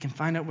 we can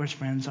find out where his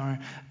friends are.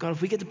 God,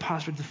 if we get the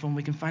password to the phone,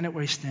 we can find out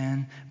where he's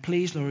staying.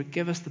 Please, Lord,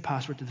 give us the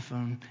password to the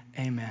phone.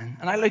 Amen.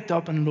 And I looked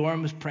up and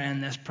Lauren was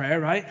praying this prayer,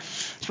 right?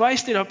 So I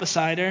stood up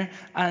beside her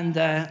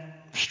and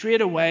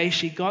straight away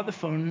she got the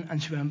phone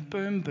and she went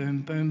boom,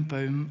 boom, boom,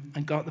 boom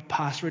and got the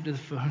password to the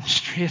phone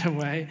straight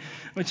away,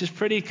 which is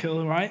pretty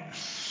cool, right?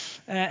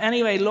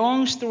 Anyway,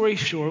 long story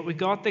short, we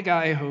got the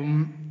guy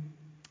home.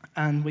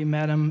 And we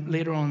met him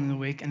later on in the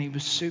week, and he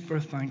was super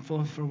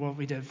thankful for what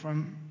we did for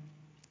him.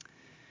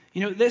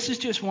 This is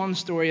just one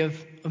story of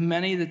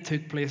many that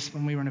took place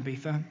when we were in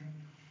Ibiza.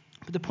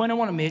 But the point I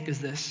want to make is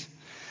this,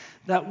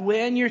 that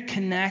when you're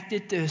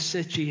connected to a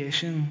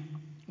situation,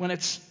 when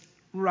it's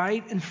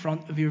right in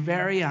front of your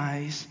very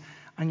eyes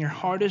and your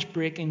heart is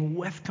breaking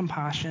with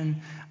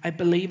compassion, I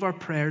believe our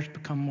prayers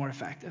become more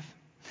effective.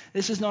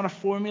 This is not a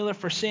formula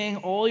for seeing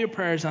all your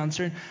prayers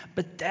answered,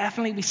 but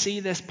definitely we see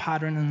this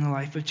pattern in the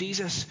life of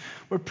Jesus,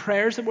 where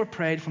prayers that were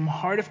prayed from a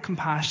heart of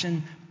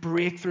compassion,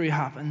 breakthrough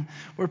happened.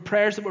 Where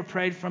prayers that were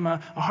prayed from a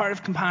heart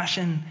of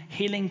compassion,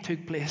 healing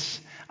took place.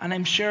 And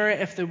I'm sure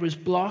if there was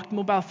blocked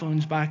mobile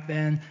phones back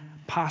then,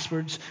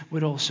 passwords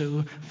would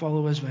also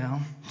follow as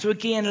well. So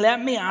again, let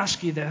me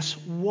ask you this.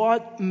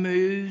 What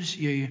moves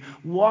you?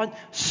 What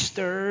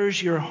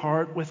stirs your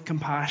heart with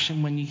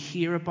compassion when you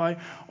hear about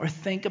or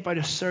think about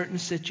a certain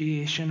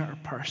situation or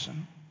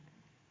person?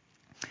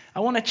 I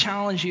want to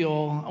challenge you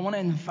all. I want to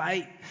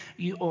invite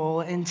you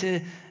all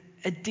into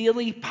a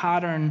daily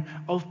pattern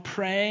of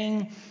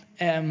praying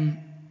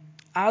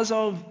as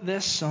of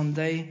this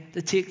Sunday,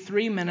 to take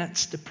 3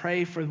 minutes to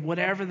pray for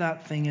whatever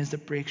that thing is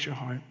that breaks your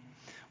heart.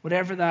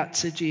 Whatever that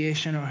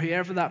situation or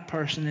whoever that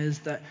person is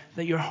that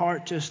your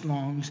heart just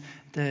longs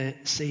to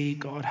see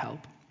God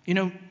help. You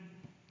know,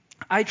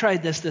 I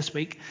tried this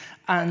week,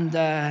 and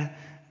I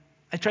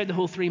tried the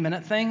whole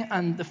 3-minute thing,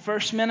 and the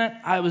first minute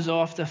I was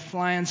off to a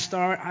flying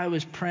start. I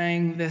was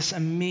praying this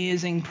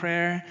amazing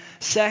prayer.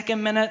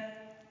 Second minute,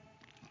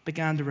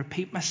 began to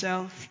repeat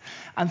myself.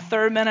 And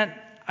third minute,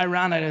 I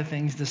ran out of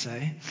things to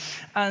say.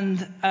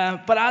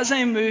 But as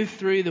I moved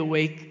through the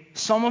week,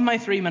 some of my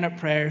 3-minute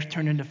prayers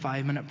turned into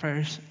 5-minute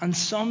prayers. And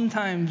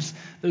sometimes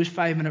those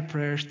 5-minute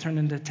prayers turned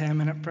into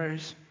 10-minute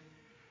prayers.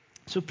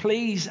 So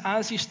please,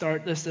 as you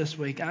start this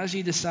week, as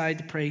you decide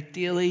to pray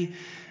daily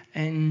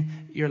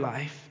in your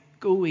life,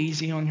 go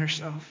easy on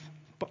yourself.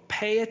 But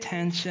pay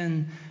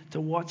attention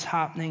to what's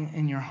happening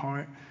in your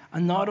heart.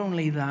 And not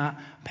only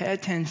that, pay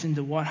attention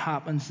to what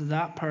happens to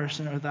that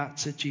person or that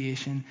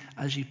situation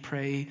as you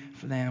pray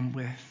for them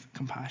with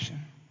compassion.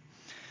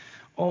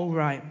 All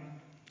right.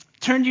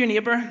 Turn to your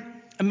neighbour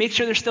and make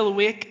sure they're still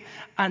awake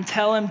and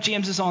tell him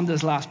James is on to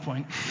his last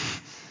point.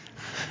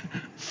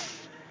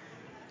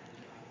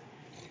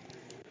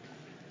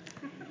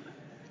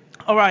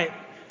 All right.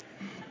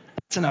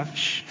 That's enough.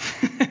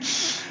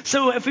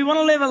 So if we want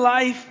to live a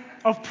life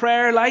of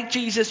prayer like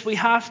Jesus, we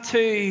have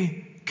to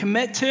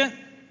commit to it.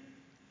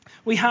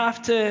 We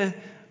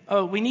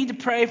need to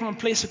pray from a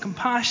place of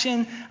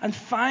compassion. And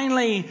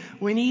finally,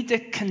 we need to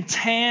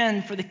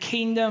contend for the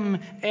kingdom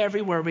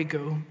everywhere we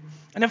go.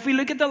 And if we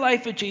look at the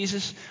life of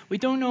Jesus, we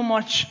don't know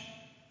much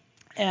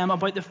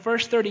about the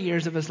first 30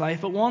 years of his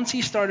life. But once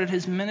he started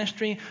his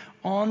ministry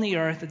on the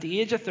earth at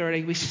the age of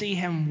 30, we see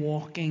him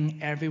walking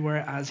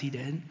everywhere as he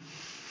did.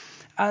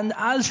 And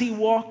as he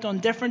walked on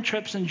different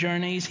trips and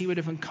journeys, he would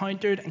have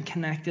encountered and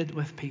connected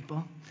with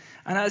people.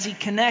 And as he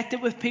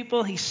connected with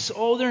people, he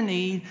saw their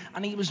need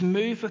and he was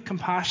moved with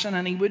compassion,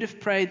 and he would have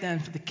prayed then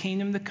for the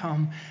kingdom to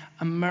come,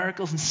 and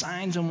miracles and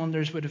signs and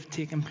wonders would have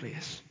taken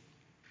place.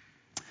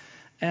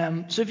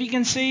 So if you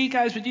can see,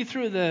 guys, would you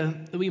throw the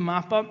wee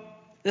map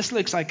up? This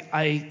looks like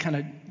I kind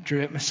of drew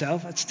it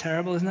myself. It's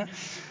terrible, isn't it?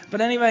 But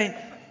anyway,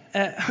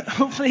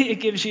 hopefully it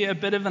gives you a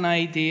bit of an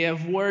idea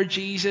of where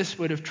Jesus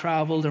would have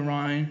traveled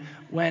around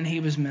when he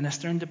was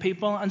ministering to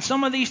people. And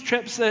some of these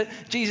trips that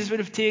Jesus would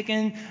have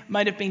taken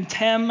might have been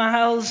 10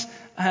 miles.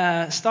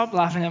 Stop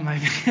laughing at my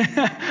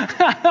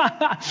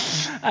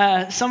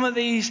some of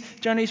these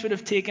journeys would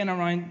have taken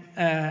around,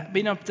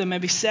 been up to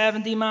maybe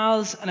 70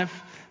 miles. And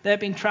if they'd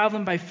been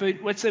traveling by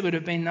foot, which they would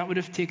have been, that would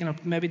have taken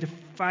up maybe to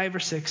 5 or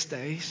 6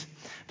 days.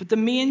 But the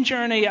main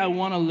journey I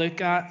want to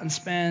look at and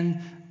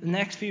spend the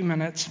next few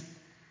minutes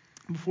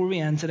before we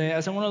end today,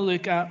 as I want to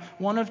look at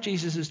one of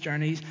Jesus'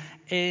 journeys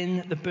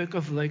in the book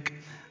of Luke.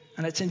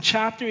 And it's in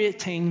chapter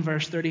 18,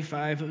 verse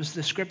 35. It was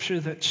the scripture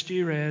that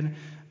Stu read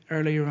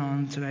earlier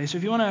on today. So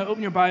if you want to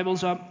open your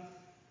Bibles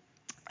up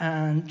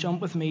and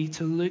jump with me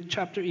to Luke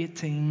chapter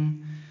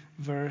 18,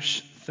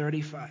 verse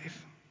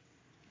 35.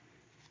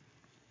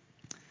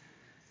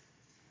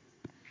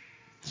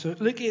 So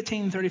Luke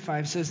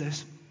 18:35 says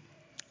this.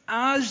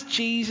 As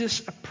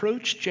Jesus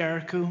approached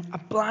Jericho, a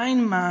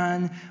blind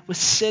man was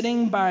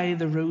sitting by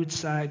the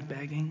roadside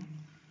begging.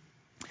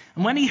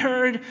 And when he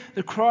heard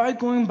the crowd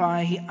going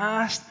by, he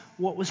asked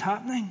what was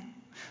happening.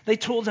 They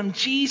told him,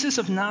 Jesus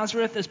of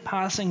Nazareth is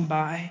passing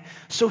by.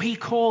 So he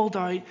called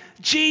out,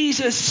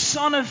 Jesus,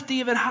 Son of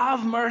David,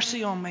 have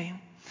mercy on me.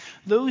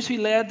 Those who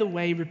led the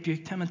way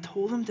rebuked him and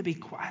told him to be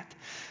quiet.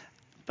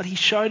 But he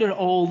shouted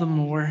all the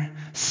more,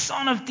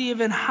 Son of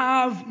David,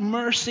 have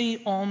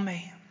mercy on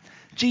me.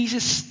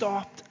 Jesus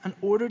stopped and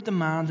ordered the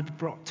man to be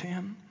brought to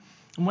him.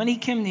 And when he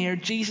came near,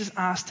 Jesus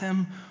asked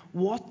him,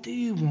 what do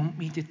you want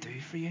me to do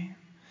for you?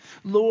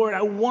 Lord,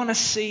 I want to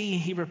see,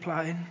 he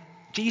replied.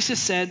 Jesus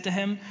said to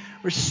him,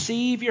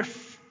 receive your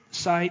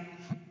sight.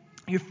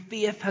 Your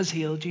faith has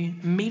healed you.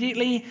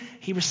 Immediately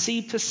he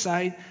received his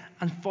sight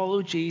and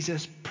followed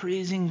Jesus,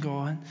 praising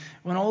God.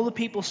 When all the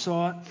people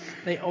saw it,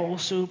 they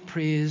also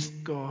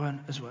praised God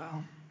as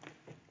well.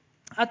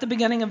 At the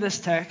beginning of this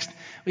text,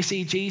 we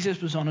see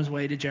Jesus was on his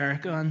way to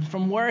Jericho, and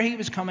from where he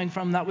was coming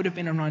from, that would have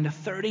been around a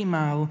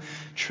 30-mile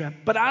trip.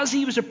 But as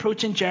he was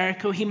approaching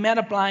Jericho, he met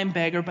a blind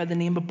beggar by the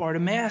name of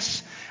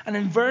Bartimaeus. And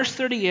in verse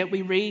 38,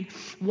 we read,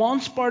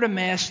 once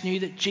Bartimaeus knew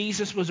that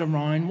Jesus was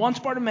around, once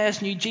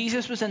Bartimaeus knew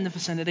Jesus was in the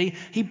vicinity,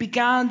 he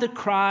began to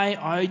cry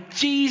out,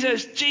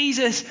 Jesus,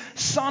 Jesus,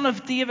 Son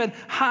of David,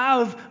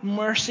 have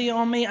mercy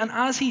on me. And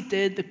as he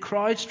did, the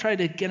crowds tried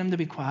to get him to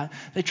be quiet.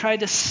 They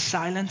tried to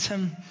silence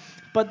him.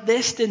 But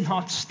this did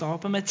not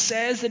stop him. It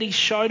says that he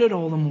shouted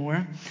all the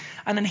more.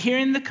 And in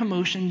hearing the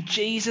commotion,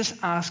 Jesus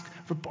asked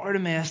for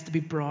Bartimaeus to be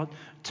brought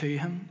to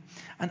him.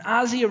 And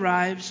as he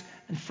arrives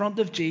in front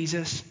of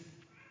Jesus,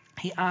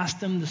 he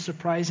asked him the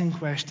surprising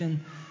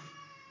question,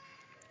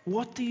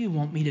 what do you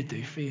want me to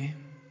do for you?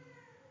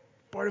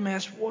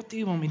 Bartimaeus, what do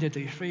you want me to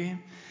do for you?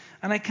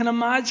 And I can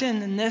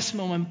imagine in this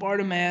moment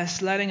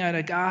Bartimaeus letting out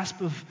a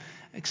gasp of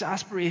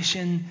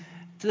exasperation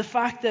to the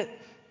fact that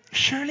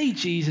surely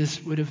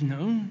Jesus would have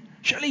known.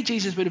 Surely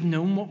Jesus would have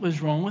known what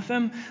was wrong with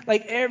him.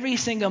 Like every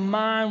single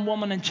man,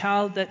 woman, and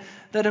child that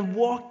had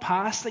walked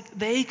past, like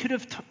they could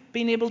have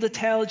been able to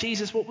tell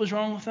Jesus what was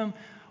wrong with him.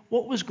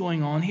 What was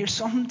going on here?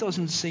 Something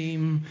doesn't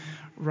seem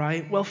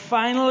right. Well,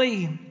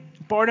 finally,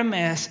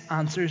 Bartimaeus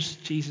answers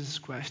Jesus'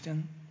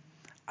 question.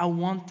 I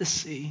want to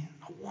see,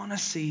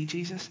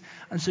 Jesus.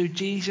 And so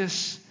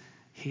Jesus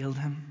healed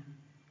him.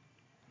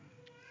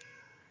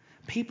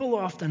 People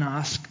often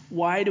ask,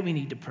 why do we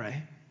need to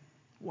pray?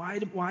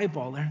 Why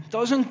bother?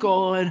 Doesn't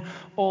God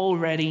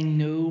already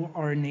know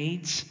our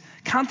needs?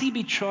 Can't he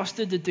be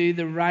trusted to do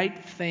the right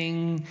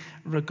thing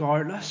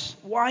regardless?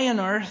 Why on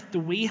earth do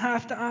we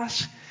have to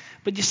ask?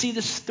 But you see,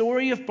 the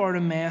story of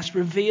Bartimaeus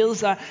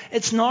reveals that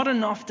it's not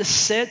enough to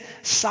sit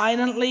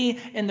silently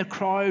in the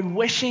crowd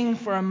wishing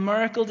for a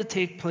miracle to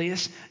take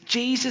place.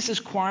 Jesus is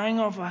inquiring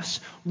of us,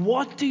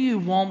 what do you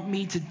want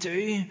me to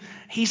do?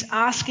 He's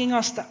asking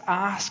us to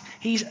ask.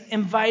 He's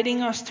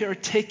inviting us to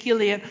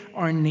articulate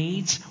our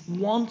needs,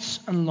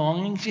 wants, and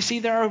longings. You see,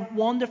 there are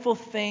wonderful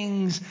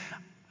things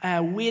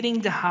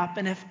waiting to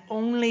happen if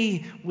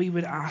only we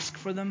would ask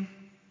for them.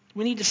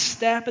 We need to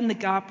step in the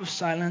gap of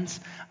silence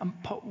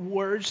and put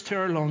words to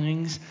our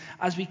longings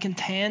as we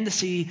contend to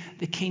see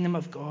the kingdom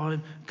of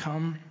God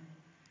come.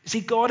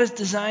 See, God has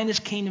designed his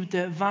kingdom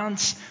to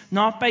advance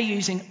not by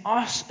using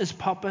us as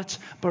puppets,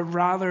 but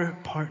rather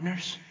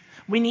partners.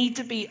 We need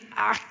to be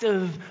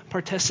active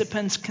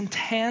participants,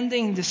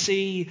 contending to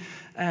see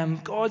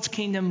God's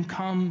kingdom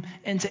come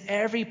into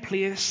every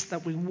place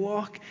that we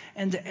walk,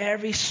 into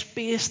every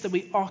space that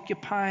we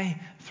occupy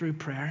through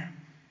prayer.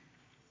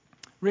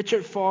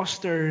 Richard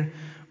Foster,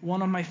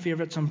 one of my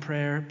favorites on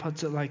prayer,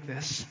 puts it like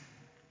this.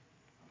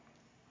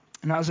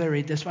 And as I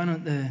read this, why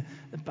don't the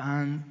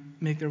band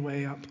make their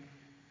way up?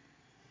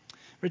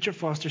 Richard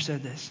Foster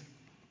said this.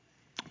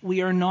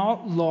 We are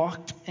not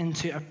locked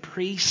into a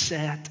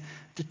preset,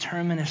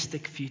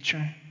 deterministic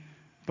future,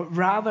 but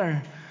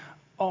rather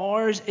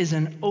ours is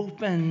an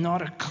open,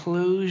 not a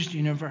closed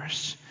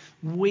universe.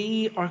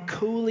 We are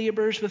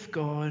co-laborers with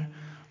God,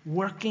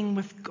 working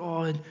with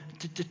God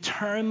to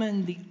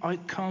determine the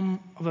outcome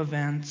of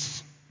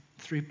events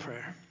through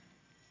prayer.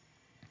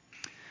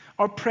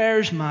 Our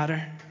prayers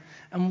matter,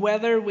 and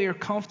whether we are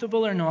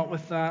comfortable or not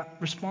with that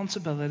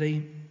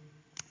responsibility,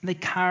 they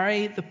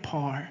carry the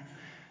power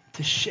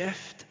to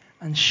shift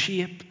and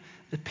shape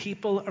the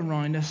people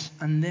around us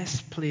and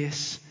this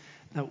place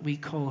that we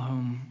call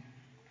home.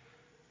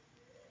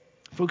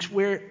 Folks,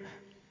 we're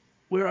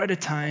out of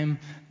time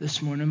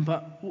this morning,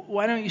 but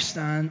why don't you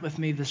stand with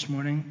me this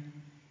morning?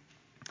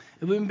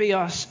 It wouldn't be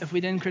us if we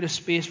didn't create a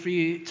space for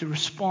you to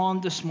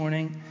respond this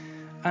morning.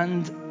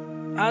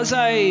 And as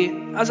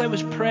I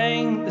was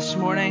praying this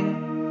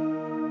morning,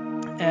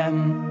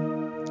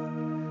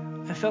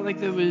 I felt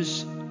like there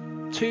was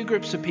two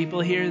groups of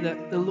people here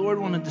that the Lord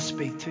wanted to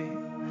speak to.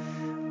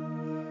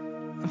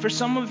 And for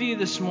some of you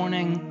this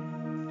morning,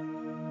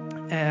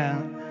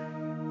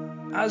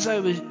 as I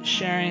was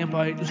sharing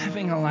about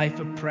living a life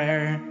of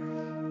prayer,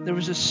 there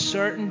was a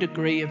certain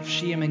degree of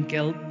shame and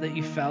guilt that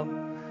you felt.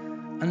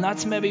 And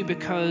that's maybe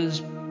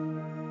because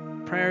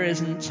prayer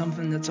isn't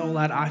something that's all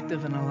that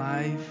active and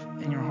alive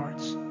in your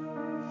hearts.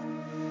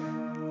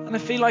 And I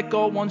feel like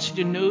God wants you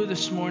to know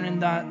this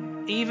morning that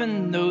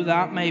even though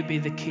that may be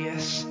the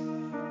case,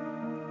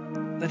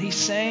 that he's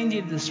saying to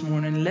you this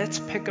morning, let's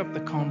pick up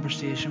the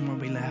conversation where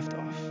we left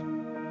off.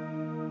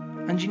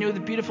 And you know, the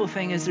beautiful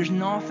thing is there's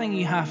nothing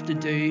you have to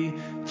do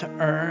to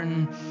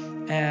earn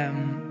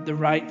the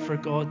right for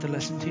God to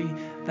listen to you,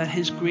 that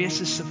his grace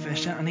is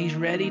sufficient and he's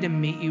ready to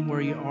meet you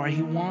where you are.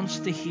 He wants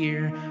to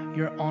hear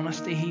your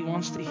honesty. He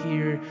wants to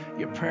hear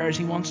your prayers.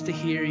 He wants to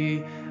hear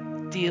you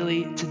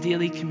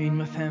daily commune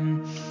with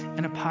him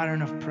in a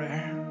pattern of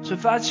prayer. So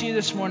if that's you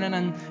this morning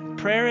and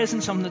prayer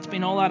isn't something that's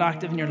been all that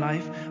active in your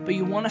life, but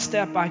you want to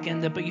step back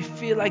into it, but you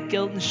feel like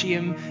guilt and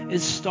shame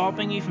is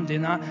stopping you from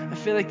doing that, I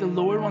feel like the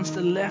Lord wants to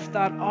lift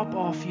that up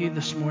off you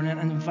this morning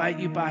and invite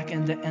you back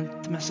into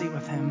intimacy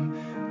with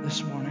him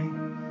this morning.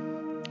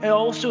 I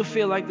also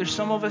feel like there's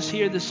some of us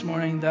here this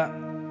morning that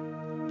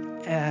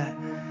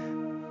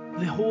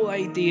the whole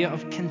idea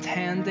of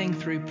contending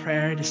through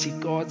prayer to see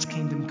God's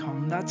kingdom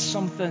come, that's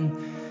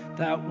something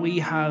that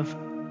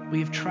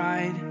we've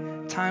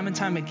tried time and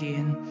time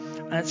again,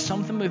 and it's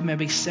something we've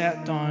maybe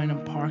set down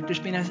and parked. There's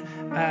been a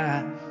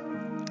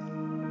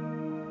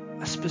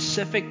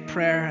specific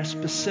prayer, a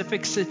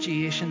specific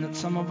situation that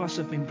some of us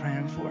have been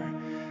praying for,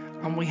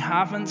 and we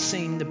haven't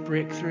seen the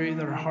breakthrough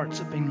that our hearts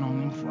have been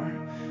longing for.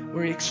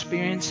 We're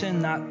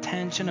experiencing that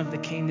tension of the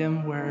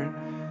kingdom where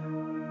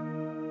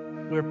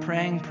we're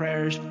praying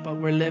prayers, but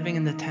we're living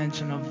in the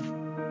tension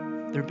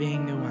of there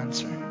being no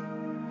answer.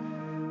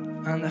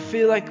 And I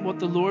feel like what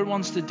the Lord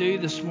wants to do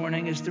this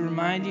morning is to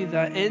remind you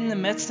that in the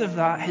midst of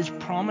that, His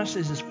promise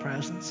is His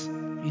presence.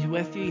 He's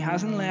with you. He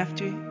hasn't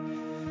left you.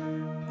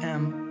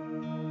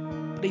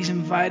 But He's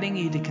inviting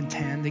you to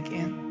contend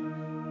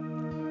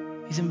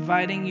again. He's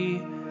inviting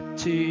you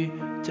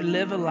to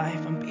live a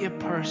life and be a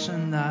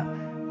person that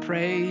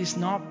prays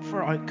not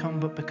for outcome,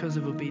 but because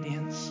of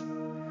obedience.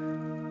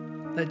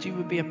 That you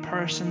would be a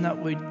person that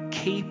would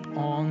keep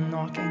on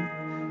knocking.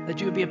 That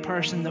you would be a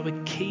person that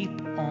would keep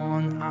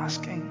on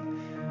asking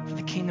for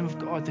the kingdom of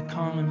God to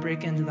come and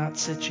break into that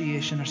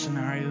situation or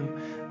scenario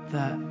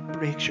that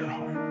breaks your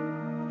heart.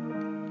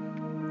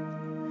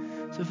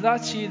 So if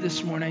that's you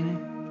this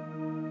morning,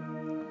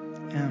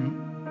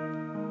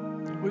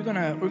 we're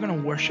gonna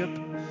worship.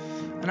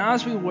 And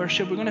as we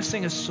worship, we're gonna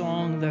sing a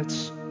song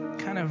that's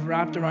kind of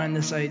wrapped around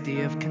this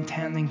idea of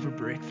contending for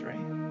breakthrough.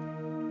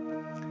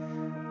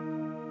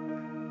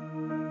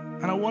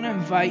 And I want to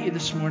invite you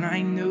this morning.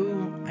 I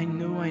know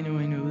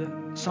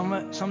that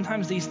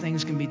sometimes these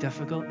things can be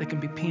difficult. They can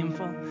be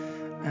painful.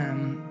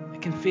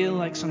 It can feel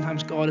like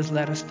sometimes God has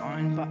let us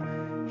down, but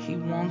He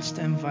wants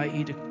to invite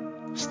you to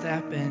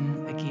step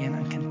in again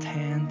and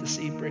contend to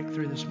see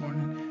breakthrough this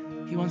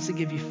morning. He wants to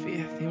give you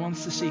faith. He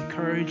wants to see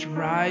courage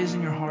rise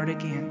in your heart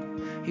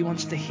again. He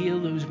wants to heal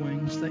those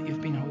wounds that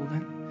you've been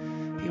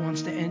holding. He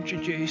wants to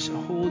introduce a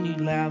whole new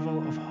level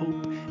of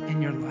hope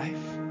in your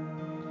life.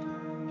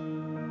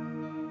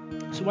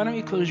 So why don't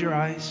you close your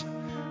eyes?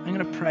 I'm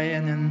going to pray,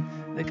 and then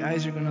the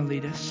guys are going to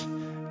lead us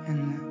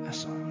in a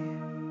song.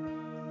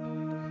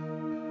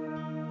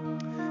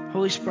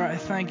 Holy Spirit, I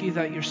thank you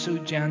that you're so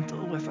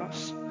gentle with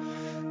us,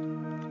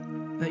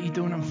 that you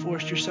don't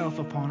enforce yourself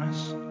upon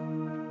us.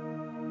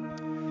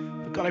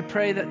 But God, I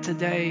pray that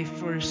today,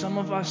 for some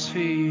of us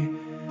who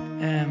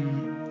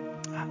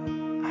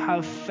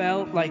have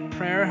felt like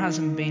prayer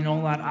hasn't been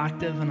all that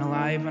active and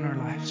alive in our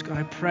lives, God,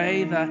 I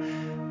pray that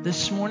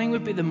this morning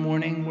would be the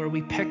morning where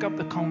we pick up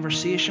the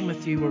conversation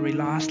with you where we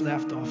last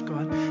left off,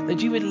 God.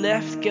 That you would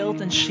lift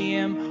guilt and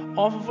shame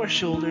off of our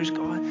shoulders,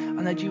 God,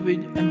 and that you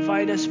would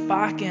invite us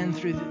back in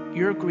through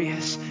your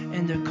grace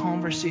into a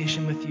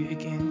conversation with you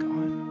again, God.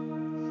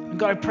 And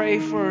God, I pray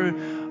for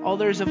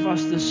others of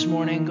us this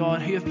morning,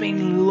 God, who have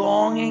been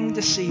longing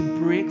to see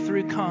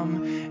breakthrough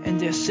come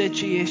into a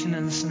situation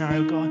and a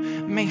scenario, God.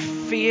 May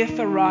faith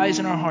arise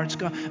in our hearts,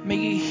 God. May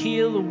you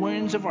heal the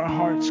wounds of our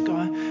hearts,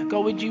 God.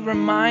 God, would you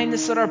remind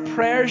us that our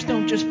prayers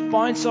don't just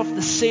bounce off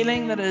the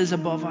ceiling that is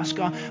above us,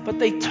 God, but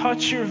they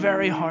touch your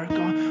very heart,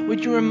 God.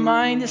 Would you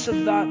remind us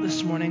of that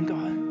this morning,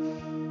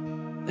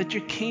 God? That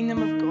your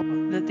kingdom of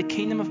God, that the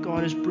kingdom of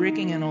God is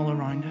breaking in all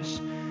around us,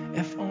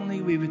 if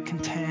only we would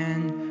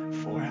contend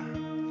for it.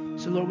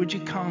 So Lord, would you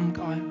come,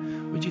 God?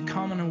 Would you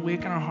come and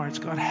awaken our hearts,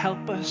 God?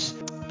 Help us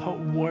put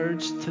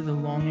words to the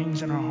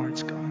longings in our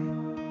hearts, God.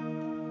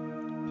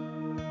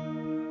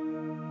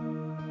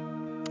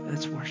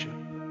 Let's worship.